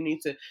failures. You need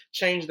to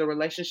change the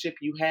relationship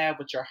you have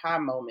with your high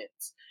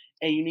moments.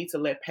 And you need to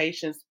let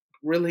patience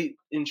really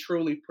and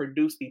truly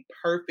produce the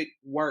perfect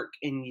work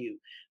in you,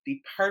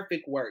 the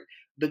perfect work,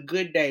 the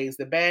good days,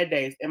 the bad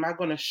days. Am I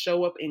going to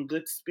show up in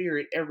good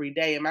spirit every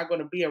day? Am I going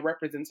to be a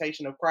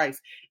representation of Christ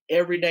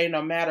every day,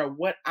 no matter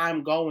what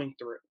I'm going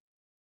through,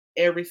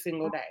 every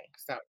single day?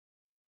 So,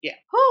 yeah.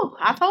 whew,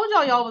 I told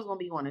y'all was gonna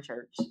be going to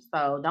church.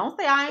 So don't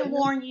say I ain't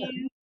warn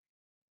you.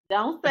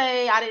 Don't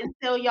say I didn't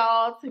tell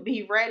y'all to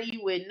be ready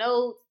with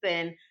notes,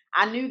 and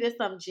I knew that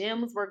some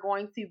gems were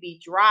going to be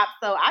dropped.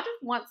 So I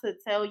just want to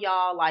tell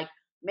y'all, like,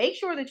 make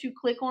sure that you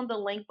click on the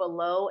link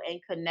below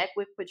and connect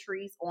with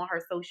Patrice on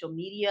her social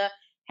media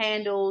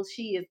handles.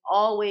 She is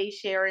always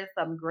sharing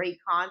some great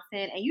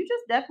content, and you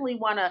just definitely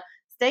want to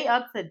stay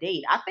up to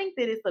date. I think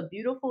that it's a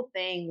beautiful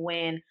thing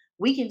when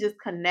we can just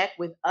connect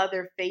with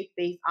other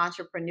faith-based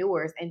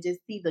entrepreneurs and just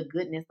see the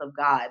goodness of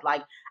God.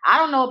 Like I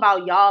don't know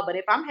about y'all, but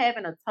if I'm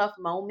having a tough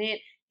moment,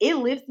 it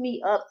lifts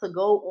me up to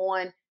go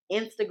on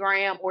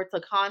Instagram or to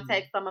Mhm.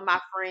 contact some of my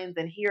friends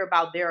and hear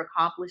about their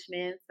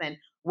accomplishments and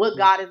what Yeah.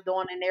 God is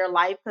doing in their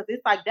life. Because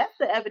it's like that's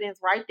the evidence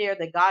right there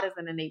that God is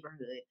in the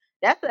neighborhood.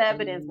 That's the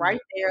evidence Mm,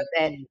 right there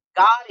that mm.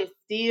 God is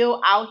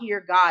still out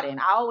here Godding.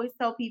 I always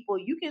tell people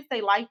you can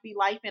say life be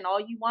life and all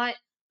you want,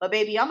 but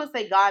baby, I'm gonna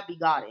say God be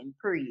Godding,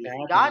 period. God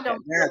be God God.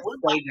 don't care God what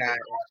stay life is God.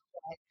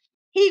 like.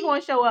 He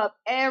gonna show up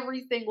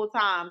every single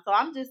time. So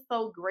I'm just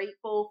so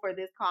grateful for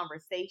this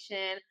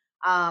conversation.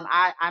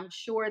 I'm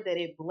sure that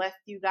it blessed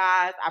you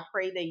guys. I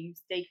pray that you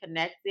stay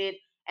connected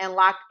and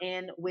locked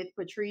in with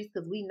Patrice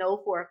because we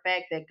know for a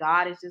fact that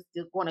God is just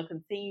going to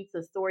continue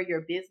to soar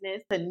your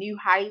business to new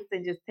heights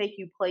and just take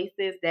you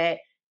places that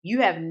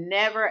you have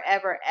never,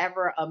 ever,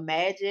 ever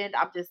imagined.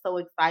 I'm just so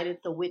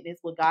excited to witness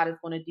what God is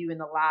going to do in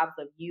the lives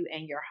of you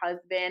and your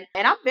husband.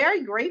 And I'm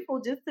very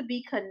grateful just to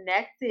be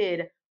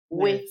connected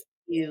with Yes.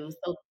 you.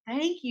 So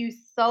thank you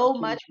Thank so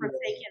you, much for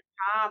everyone. taking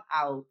time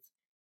out.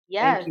 Thank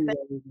Yes. you,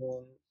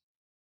 everyone.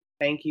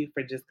 Thank you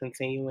for just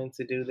continuing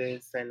to do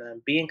this and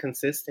being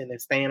consistent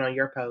and staying on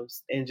your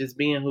post and just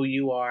being who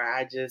you are.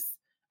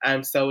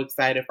 I'm so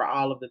excited for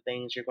all of the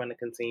things you're going to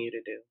continue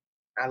to do.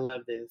 I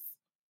love this.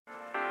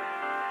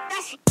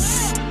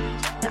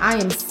 I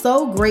am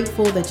so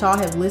grateful that y'all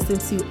have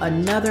listened to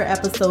another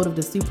episode of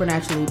the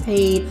Supernaturally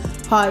Paid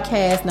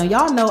podcast. Now,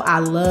 y'all know I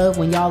love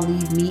when y'all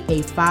leave me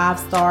a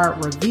 5-star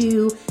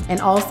review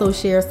and also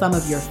share some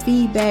of your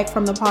feedback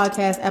from the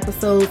podcast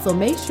episode. So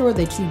make sure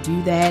that you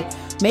do that.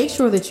 Make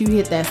sure that you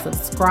hit that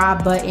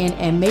subscribe button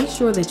and make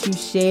sure that you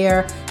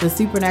share the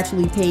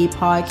Supernaturally Paid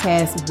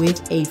podcast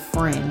with a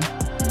friend.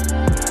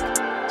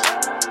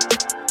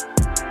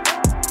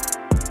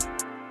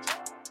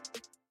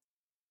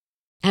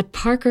 At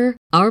Parker,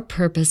 our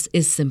purpose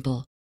is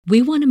simple.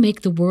 We want to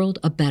make the world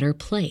a better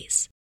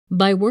place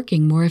by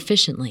working more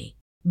efficiently,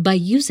 by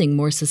using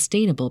more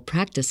sustainable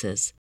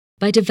practices,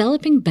 by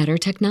developing better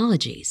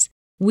technologies.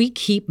 We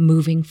keep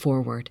moving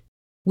forward.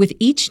 With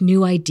each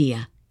new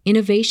idea,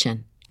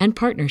 innovation, and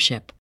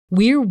partnership,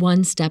 we're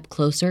one step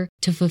closer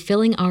to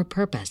fulfilling our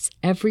purpose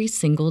every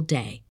single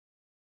day.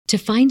 To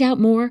find out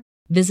more,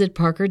 visit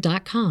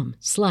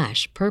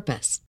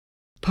parker.com/purpose.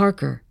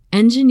 Parker,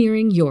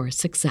 engineering your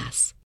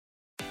success.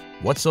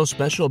 What's so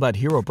special about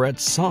Hero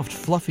Bread's soft,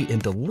 fluffy,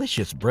 and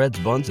delicious breads,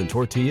 buns, and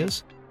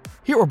tortillas?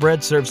 Hero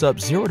Bread serves up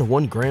 0 to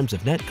 1 grams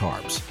of net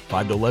carbs,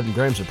 5 to 11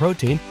 grams of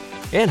protein,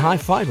 and high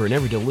fiber in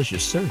every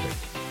delicious serving.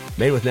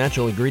 Made with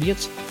natural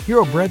ingredients,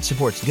 Hero Bread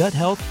supports gut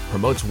health,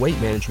 promotes weight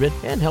management,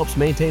 and helps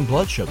maintain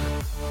blood sugar.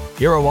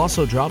 Hero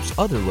also drops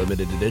other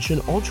limited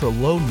edition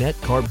ultra-low net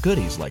carb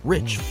goodies like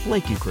rich,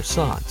 flaky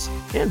croissants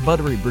and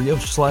buttery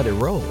brioche slider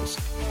rolls.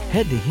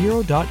 Head to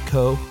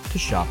hero.co to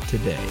shop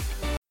today.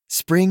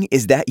 Spring,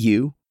 is that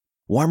you?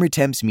 Warmer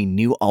temps mean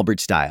new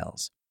Allbirds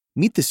styles.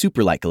 Meet the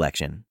Superlight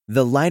Collection,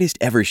 the lightest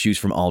ever shoes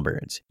from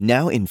Allbirds,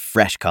 now in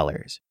fresh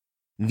colors.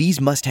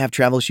 These must-have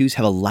travel shoes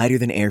have a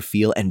lighter-than-air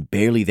feel and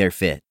barely their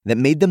fit that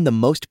made them the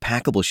most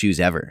packable shoes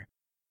ever.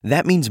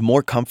 That means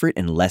more comfort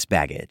and less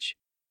baggage.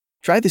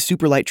 Try the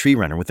Superlight Tree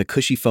Runner with a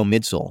cushy foam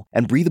midsole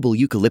and breathable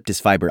eucalyptus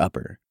fiber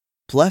upper.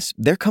 Plus,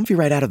 they're comfy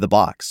right out of the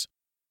box.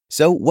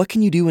 So, what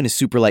can you do in a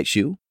Superlight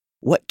shoe?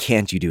 What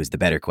can't you do is the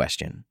better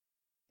question.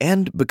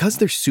 And because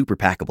they're super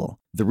packable,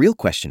 the real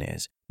question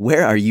is,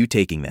 where are you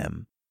taking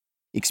them?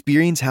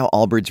 Experience how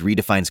Allbirds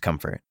redefines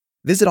comfort.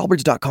 Visit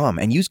allbirds.com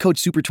and use code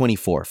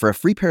SUPER24 for a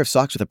free pair of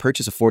socks with a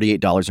purchase of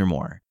 $48 or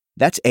more.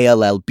 That's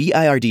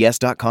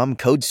ALLBIRDS.com,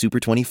 code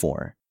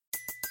SUPER24.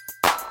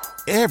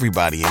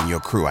 Everybody in your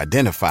crew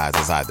identifies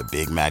as either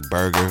Big Mac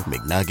Burger,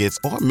 McNuggets,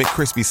 or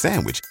McCrispy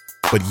Sandwich.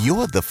 But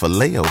you're the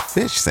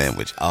Filet-O-Fish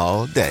Sandwich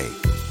all day.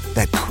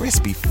 That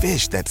crispy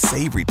fish, that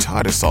savory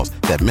tartar sauce,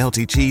 that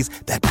melty cheese,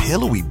 that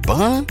pillowy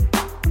bun.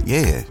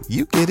 Yeah,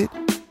 you get it.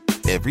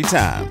 Every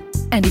time.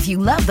 And if you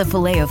love the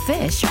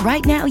Filet-O-Fish,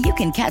 right now you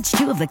can catch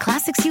 2 of the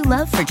classics you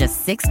love for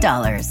just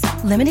 $6.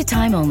 Limited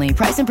time only.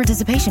 Price and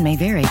participation may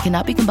vary.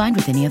 Cannot be combined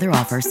with any other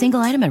offer. Single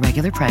item at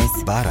regular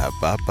price.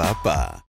 Ba-da-ba-ba-ba.